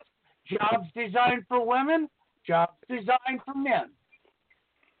sports. Jobs designed for women, jobs designed for men.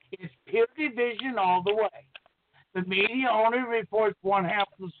 It's pure division all the way. The media only reports one half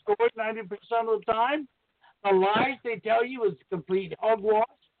of the story 90% of the time. The lies they tell you is complete hogwash.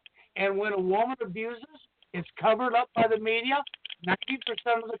 And when a woman abuses, it's covered up by the media.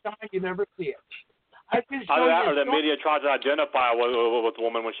 90% of the time, you never see it. I can show you. Or the media tries to identify with the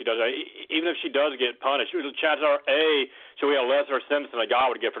woman when she does it. Even if she does get punished, chances are, A, she'll get a lesser sentence than a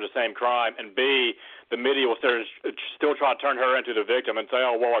guy would get for the same crime, and B, the media will still try to turn her into the victim and say,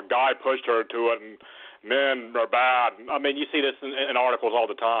 oh, well, a guy pushed her to it, and men are bad. I mean, you see this in articles all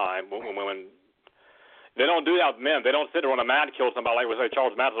the time when women. They don't do that with men. They don't sit there when a man kills somebody, like we say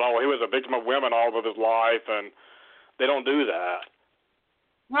Charles Manson, oh, he was a victim of women all of his life, and they don't do that.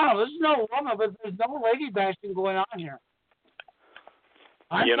 No, there's no woman, but there's no lady bashing going on here.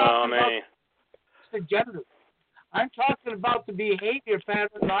 I'm you know what I mean? The gender. I'm talking about the behavior pattern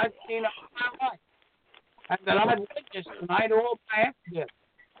that I've seen all my life, and that I've witnessed, and I know what my aunt did.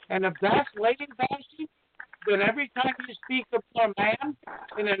 And if that's lady bashing, then every time you speak about a man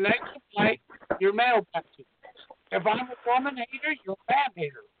in a negative light, you're male bashing. If I'm a woman hater, you're a man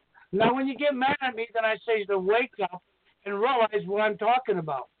hater. Now, when you get mad at me, then I say to wake up and realize what I'm talking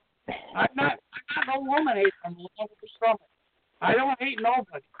about. I'm not no woman hater. I'm a woman from it. I don't hate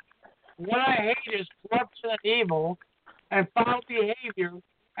nobody. What I hate is corruption and evil and foul behavior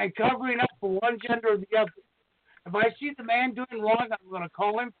and covering up for one gender or the other. If I see the man doing wrong, I'm going to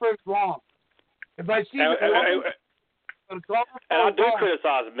call him for his wrong. If I see the woman, I'm going to call him for and I do wrong.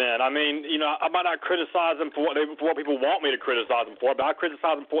 criticize men. I mean, you know, I might not criticize them for what people want me to criticize them for, but I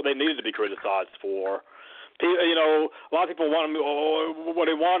criticize them for what they needed to be criticized for. You know, a lot of people want what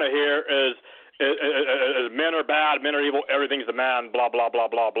they want to hear is men are bad, men are evil, everything's the man, blah blah blah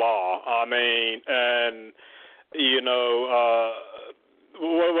blah blah. I mean, and you know,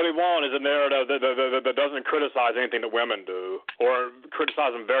 what they want is a narrative that doesn't criticize anything that women do, or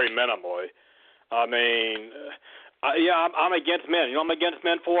criticize them very minimally. I mean, I'm against men. You know what I'm against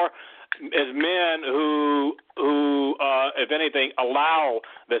men for? Is men who if anything, allow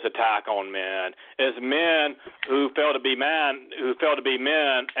this attack on men. Is men who fail to be men,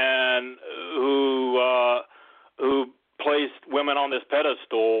 and who placed women on this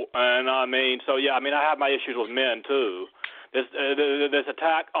pedestal. And I mean, so yeah, I mean, I have my issues with men too. This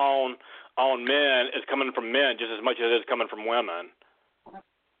attack on men is coming from men just as much as it is coming from women.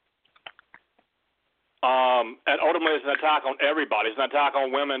 And ultimately, it's an attack on everybody. It's an attack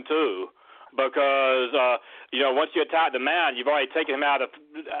on women too, because you know, once you attack the man, you've already taken him out of,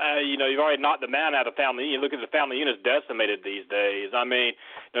 you've already knocked the man out of the family. You look at the family units decimated these days. I mean,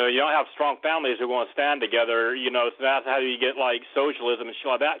 you don't have strong families who want to stand together. You know, so that's how you get like socialism and shit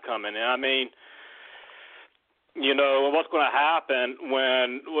like that coming. And I mean, you know, what's going to happen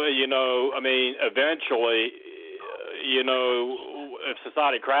when, you know, I mean, eventually, you know, if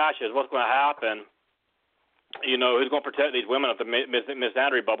society crashes, what's going to happen? You know, who's going to protect these women if the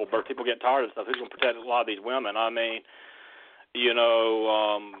misandry bubble bursts? People get tired of stuff. Who's going to protect a lot of these women? I mean, you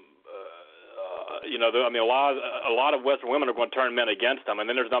know, a lot of Western women are going to turn men against them, and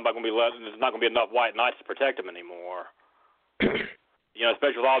then there's not going to be enough white knights to protect them anymore. You know,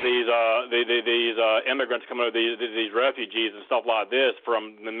 especially with all these immigrants coming over, these refugees and stuff like this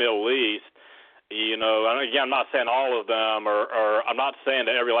from the Middle East. You know, and again, I'm not saying all of them, or I'm not saying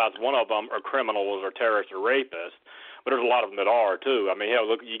that every last one of them are criminals or terrorists or rapists, but there's a lot of them that are too. I mean, hell,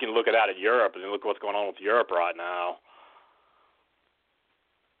 you can look at that in Europe and look what's going on with Europe right now.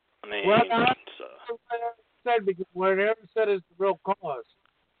 I mean, well, I said because whatever said is the real cause.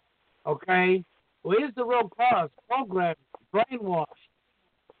 Okay, well, here's the real cause: program, brainwash.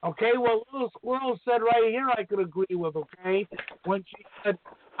 Okay, well, Little Squirrel said right here I could agree with, okay, when she said,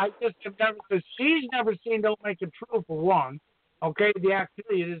 I just have never, because she's never seen Don't Make It True for one, okay, the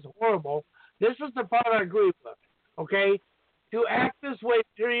activity is horrible. This is the part I agree with, okay, to act this way,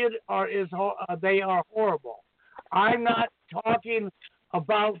 period, they are horrible. I'm not talking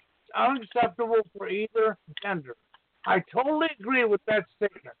about unacceptable for either gender. I totally agree with that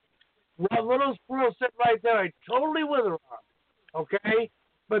statement. What Little Squirrel said right there, I totally with her on, okay?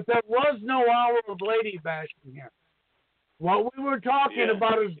 But there was no hour of lady bashing here. What we were talking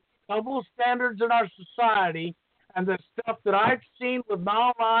about is double standards in our society and the stuff that I've seen with my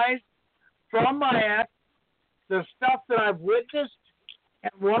own eyes from my aunt, the stuff that I've witnessed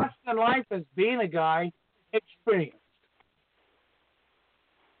and watched in life as being a guy experienced.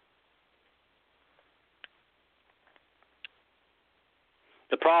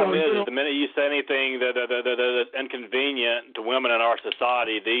 The problem is the minute you say anything that's inconvenient to women in our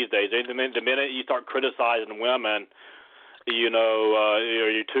society these days, the minute you start criticizing women, you know,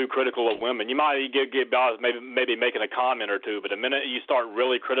 you're too critical of women. You might get by maybe making a comment or two, but the minute you start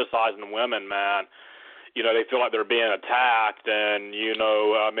really criticizing women, man, they feel like they're being attacked, and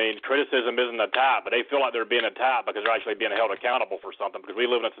criticism isn't an attack, but they feel like they're being attacked because they're actually being held accountable for something. Because we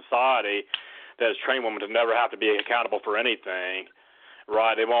live in a society that has trained women to never have to be accountable for anything,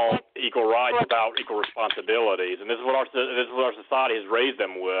 right? They want equal rights without equal responsibilities, and this is what our society has raised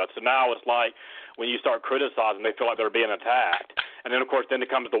them with. So now it's like when you start criticizing, they feel like they're being attacked, and then of course then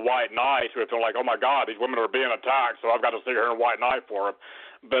it comes the white knights who feel like, oh my God, these women are being attacked, so I've got to sit here and white knight for them.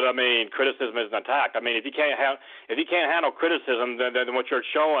 But criticism isn't attack. If you can't handle criticism, then what you're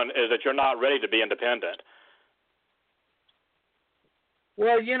showing is that you're not ready to be independent.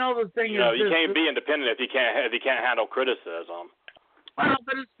 Well, the thing is, you can't be independent if you can't handle criticism. Well,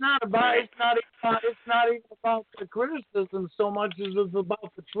 but it's not even about the criticism so much as it's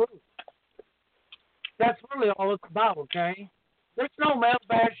about the truth. That's really all it's about. Okay, there's no male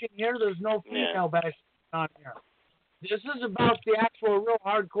bashing here. There's no female bashing on here. This is about the actual, real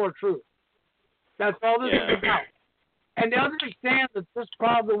hardcore truth. That's all this is about. And to understand that this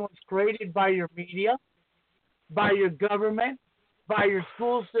problem was created by your media, by your government, by your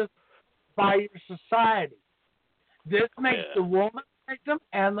school system, by your society. This makes the woman a victim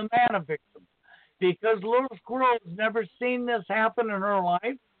and the man a victim. Because little squirrel has never seen this happen in her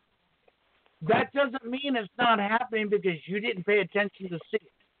life, that doesn't mean it's not happening because you didn't pay attention to see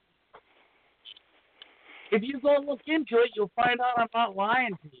it. If you go look into it, you'll find out I'm not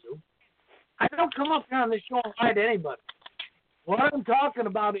lying to you. I don't come up here on this show and lie to anybody. What I'm talking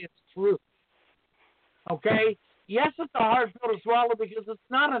about is truth. Okay? Yes, it's a hard pill to swallow because it's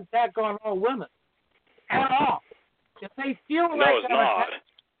not an attack on all women at all. If they feel like it's not.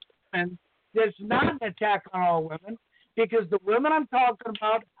 And there's not an attack on all women because the women I'm talking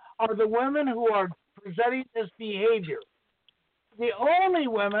about are the women who are presenting this behavior. The only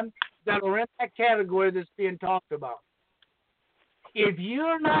women that are in that category that's being talked about. If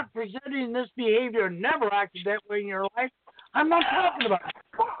you're not presenting this behavior and never acted that way in your life, I'm not talking about it.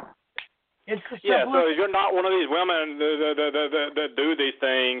 It's the so if you're not one of these women that do these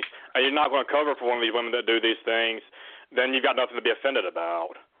things, and you're not going to cover for one of these women that do these things, then you've got nothing to be offended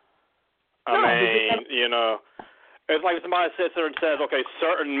about. It's like somebody sits there and says, okay,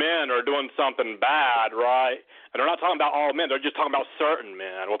 certain men are doing something bad, right? And they're not talking about all men. They're just talking about certain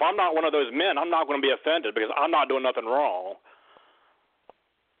men. Well, if I'm not one of those men, I'm not going to be offended because I'm not doing nothing wrong.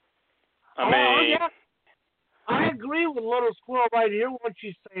 I agree with Little Squirrel right here, what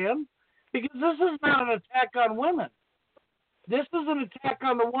she's saying, because this is not an attack on women. This is an attack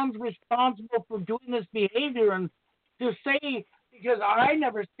on the ones responsible for doing this behavior. And to say, because I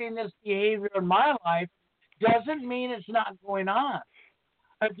never seen this behavior in my life, doesn't mean it's not going on.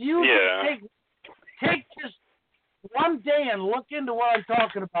 If you take just one day and look into what I'm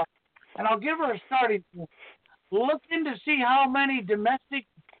talking about, and I'll give her a starting point. Look in to see how many domestic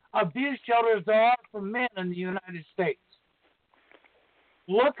abuse shelters there are for men in the United States.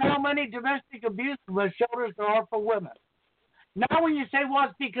 Look how many domestic abuse shelters there are for women. Now when you say, well,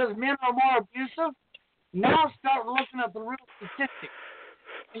 it's because men are more abusive, now start looking at the real statistics.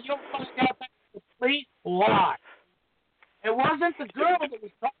 And you'll find out that's a complete lie. It wasn't the girl that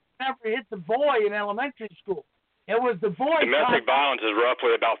was taught to never hit the boy in elementary school. It was the boy. Domestic violence is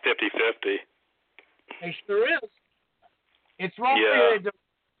roughly about 50-50. It sure is. It's roughly, it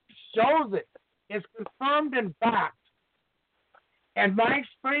shows it. It's confirmed and backed. And my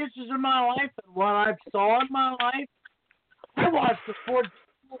experiences in my life and what I saw in my life, I watched the boy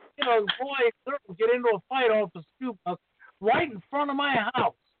and girl get into a fight off the stoop right in front of my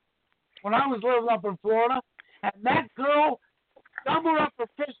house when I was living up in Florida. And that girl doubled up her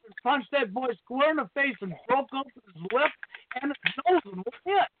fist and punched that boy square in the face and broke open his lip and his nose and was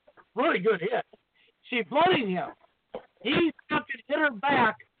hit. Really good hit. She bloodied him. He fucking hit her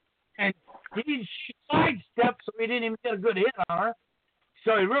back and he sidestepped so he didn't even get a good hit on her.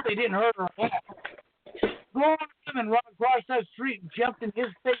 So he really didn't hurt her at all. Go on him and run across that street and jumped in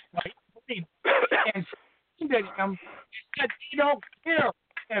his face like and screamed at him. He said he don't care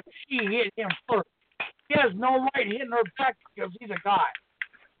if she hit him first. He has no right hitting her back because he's a guy.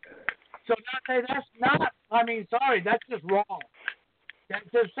 So that's not, that's just wrong.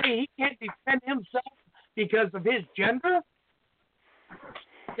 To say he can't defend himself because of his gender,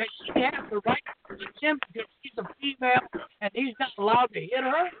 that she has the right to hit him because she's a female and he's not allowed to hit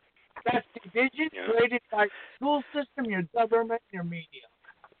her, that's division created by your school system, your government, your media.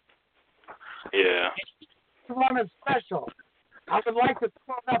 Yeah. To run a special. I would like to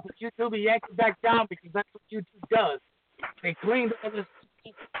throw it up, but YouTube yank it back down because that's what YouTube does. They cleaned all this.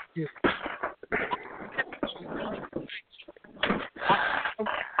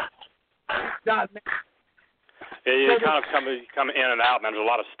 Yeah, you kind of come in and out, man. There's a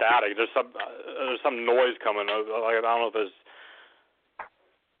lot of static. There's some there's some noise coming. Like, I don't know if it's.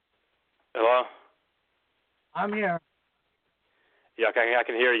 Hello? I'm here. Yeah, I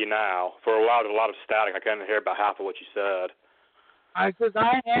can hear you now. For a while, there was a lot of static. I couldn't hear about half of what you said. Because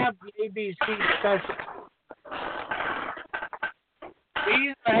I have the ABC special.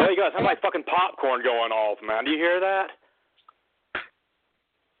 Yeah, you got some like fucking popcorn going off, man. Do you hear that?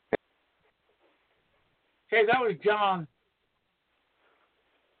 Hey, that was John.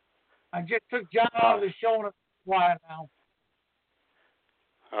 I just took John out of the show and it's quiet now.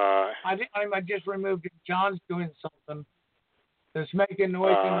 I just removed him. John's doing something that's making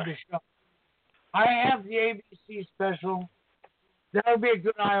noise into the show. I have the ABC special. That'll be a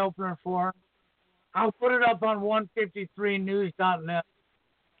good eye opener for her. I'll put it up on 153news.net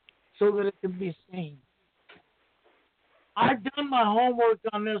so that it can be seen. I've done my homework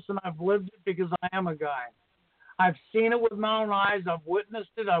on this and I've lived it because I am a guy. I've seen it with my own eyes. I've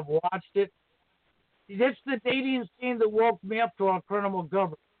witnessed it. I've watched it. It's the dating scene that woke me up to our criminal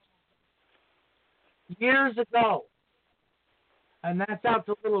government years ago. And that's out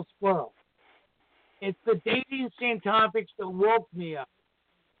to Little Squirrel. It's the dating scene topics that woke me up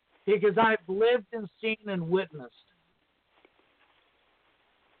because I've lived and seen and witnessed.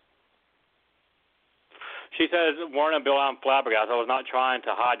 She says, Warren Bill, I'm flabbergasted. I was not trying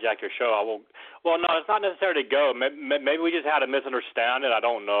to hijack your show. Well, no, it's not necessarily to go. Maybe we just had a misunderstanding. I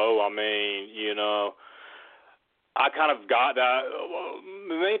don't know. I mean, I kind of got that.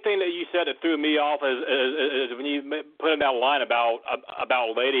 The main thing that you said that threw me off is when you put in that line about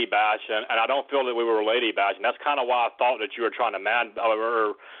lady bashing, and I don't feel that we were lady bashing. That's kind of why I thought that you were trying to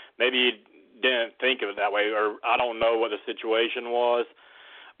or maybe you didn't think of it that way, or I don't know what the situation was.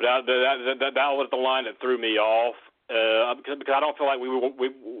 But that was the line that threw me off because I don't feel like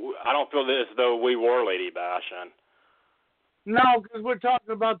I don't feel as though we were lady bashing. No, because we're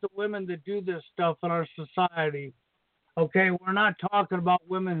talking about the women that do this stuff in our society. Okay, we're not talking about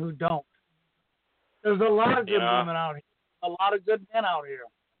women who don't. There's a lot of good women out here, a lot of good men out here.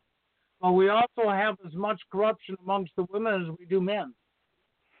 But we also have as much corruption amongst the women as we do men.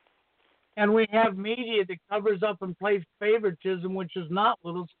 And we have media that covers up and plays favoritism, which is not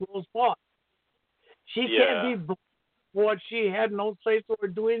Little Squirrel's fault. She can't be blamed for what she had no say so or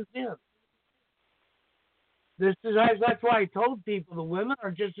doing sin. That's why I told people the women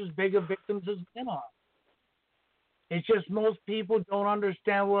are just as big of victims as men are. It's just most people don't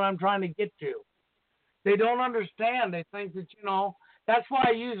understand what I'm trying to get to. They don't understand. They think that, that's why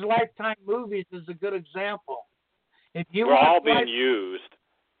I use Lifetime movies as a good example. If you We're all being used.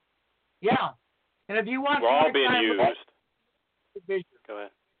 Yeah. And if you watch we're all being used. Go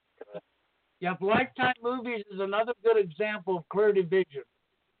ahead. Yeah, Lifetime movies is another good example of clear division.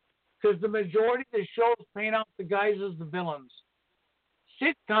 Because the majority of the shows paint out the guys as the villains.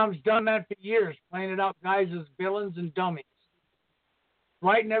 Sitcoms done that for years, painted out guys as villains and dummies.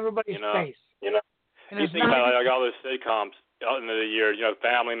 Right in everybody's face. And you think about like all those sitcoms out in the years,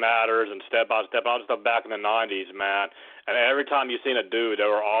 Family Matters and Step by Step, all the stuff back in the 90s, man. And every time you seen a dude, they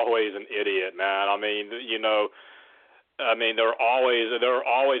were always an idiot, man. I mean, they were always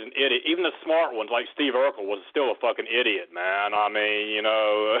an idiot. Even the smart ones, like Steve Urkel, was still a fucking idiot, man. I mean,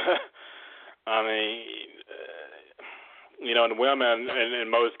 and women, in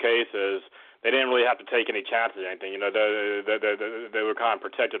most cases, they didn't really have to take any chances or anything. They were kind of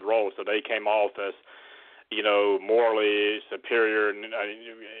protected roles, so they came off as, morally superior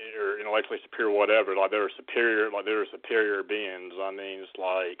or intellectually superior, whatever. Like they were superior beings. I mean, it's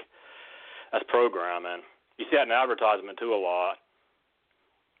like that's programming. You see that in advertisement too a lot.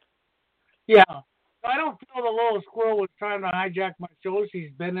 Yeah, I don't feel the Little Squirrel was trying to hijack my show.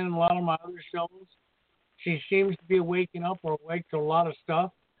 She's been in a lot of my other shows. She seems to be waking up or awake to a lot of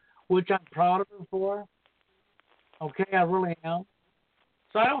stuff, which I'm proud of her for. Okay, I really am.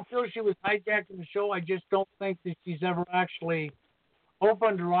 So I don't feel she was hijacking the show. I just don't think that she's ever actually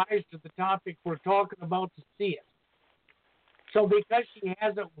opened her eyes to the topic we're talking about to see it. So because she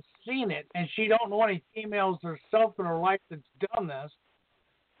hasn't seen it and she don't know any females herself in her life that's done this,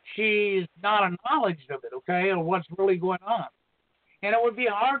 she's not acknowledged of it, okay, or what's really going on. And it would be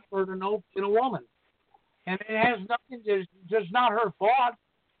hard for her to know in a woman. And it has nothing to, it's just not her fault.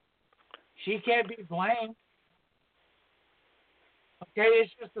 She can't be blamed. Okay,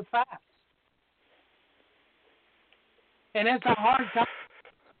 it's just a fact. And it's a hard time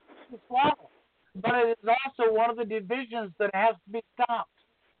to swallow. But it is also one of the divisions that has to be stopped.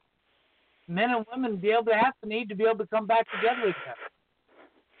 Men and women need to be able to come back together again.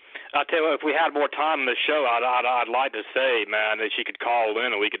 I'll tell you what, if we had more time in the show, I'd like to say, man, that she could call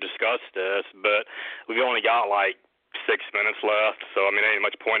in and we could discuss this, but we've only got like 6 minutes left, so I mean, ain't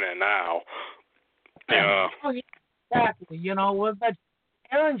much point in it now. Yeah. Oh, yeah, exactly. But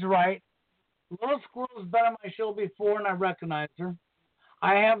Aaron's right. Little Squirrel's been on my show before, and I recognize her.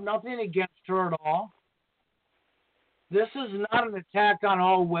 I have nothing against her at all. This is not an attack on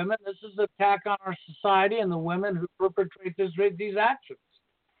all women. This is an attack on our society and the women who perpetrate these actions.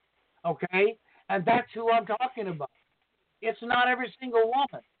 Okay? And that's who I'm talking about. It's not every single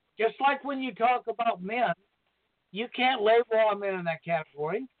woman. Just like when you talk about men, you can't label all men in that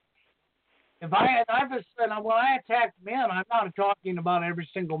category. When I attack men, I'm not talking about every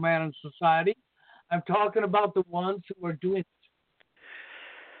single man in society. I'm talking about the ones who are doing it.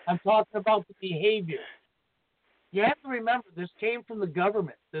 I'm talking about the behavior. You have to remember, this came from the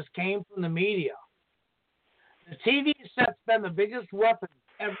government. This came from the media. The TV set's been the biggest weapon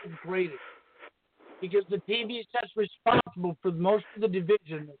ever created because the TV set's responsible for most of the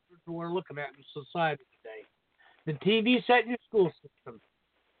division that we're looking at in society today. The TV set in your school system.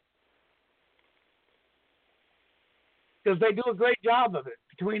 Because they do a great job of it.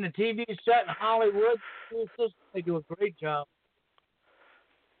 Between the TV set and Hollywood school system, they do a great job.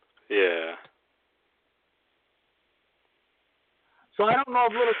 Yeah. So I don't know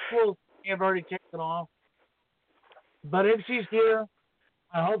if Little Squirrel have already taken off. But if she's here,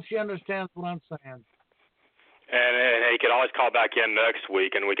 I hope she understands what I'm saying. And he could always call back in next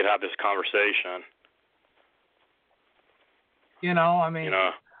week, and we could have this conversation.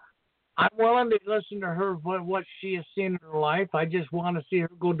 I'm willing to listen to her, what she has seen in her life. I just want to see her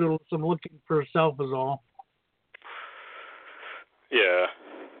go do some looking for herself is all. Yeah.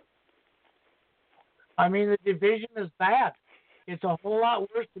 I mean, the division is bad. It's a whole lot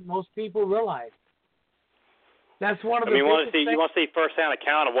worse than most people realize. That's one of the you want to see firsthand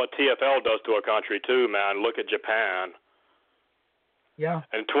account of what TFL does to a country, too, man. Look at Japan. Yeah.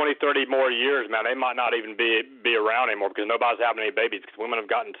 In 20, 30 more years, man, they might not even be around anymore because nobody's having any babies because women have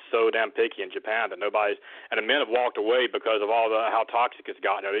gotten so damn picky in Japan that and the men have walked away because of how toxic it's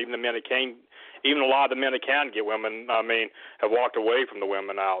gotten. Even a lot of the men that can get women, have walked away from the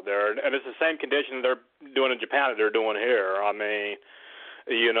women out there. And it's the same condition they're doing in Japan that they're doing here.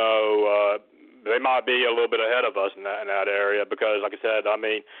 They might be a little bit ahead of us in that area because, like I said,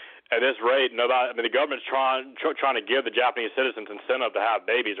 at this rate, the government's trying to give the Japanese citizens incentive to have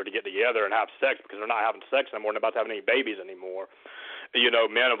babies or to get together and have sex because they're not having sex anymore and they're about to have any babies anymore.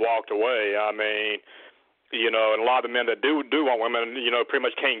 Men have walked away. And a lot of the men that do want women, pretty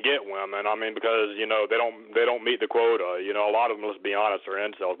much can't get women. Because they don't meet the quota. A lot of them, let's be honest, are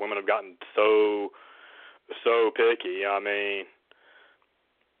incels. Women have gotten so picky.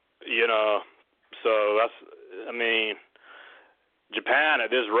 So that's, Japan at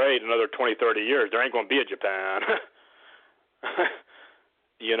this rate, another 20, 30 years, there ain't going to be a Japan.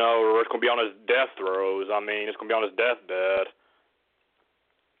 Or it's going to be on his death throes. It's going to be on his deathbed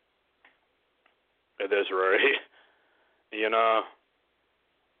at this rate.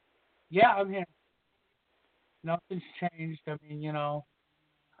 Yeah, nothing's changed.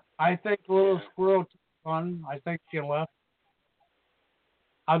 I think Little Squirrel took fun. I think she left.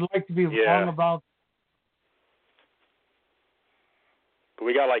 I'd like to be wrong about. But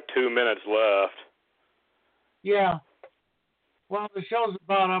we got like 2 minutes left. Yeah. Well, the show's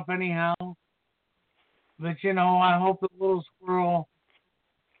about up anyhow. But, I hope that Little Squirrel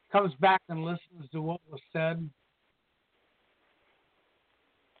comes back and listens to what was said.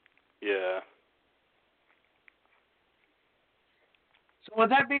 Yeah. So with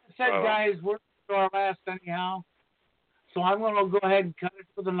that being said, guys, we're to our last anyhow. So I'm going to go ahead and cut it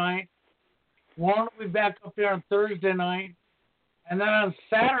for the night. Warren will be back up there on Thursday night. And then on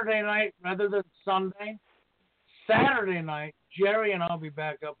Saturday night, rather than Sunday, Saturday night, Jerry and I'll be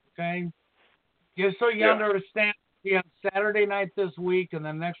back up, okay? Just so you understand, we have Saturday night this week, and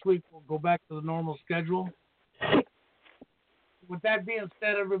then next week we'll go back to the normal schedule. With that being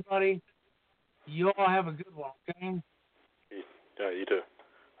said, everybody, you all have a good one, okay? Yeah, you too.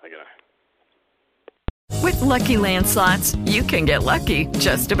 Okay. With Lucky Land Slots, you can get lucky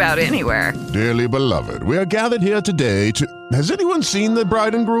just about anywhere. Dearly beloved, we are gathered here today to... Has anyone seen the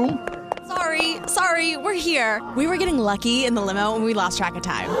bride and groom? Sorry, we're here. We were getting lucky in the limo and we lost track of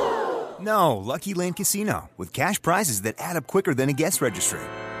time. No, Lucky Land Casino, with cash prizes that add up quicker than a guest registry.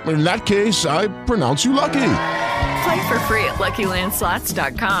 In that case, I pronounce you lucky. Play for free at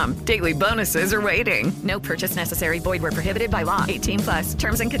LuckyLandSlots.com. Daily bonuses are waiting. No purchase necessary. Void where prohibited by law. 18+.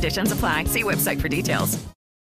 Terms and conditions apply. See website for details.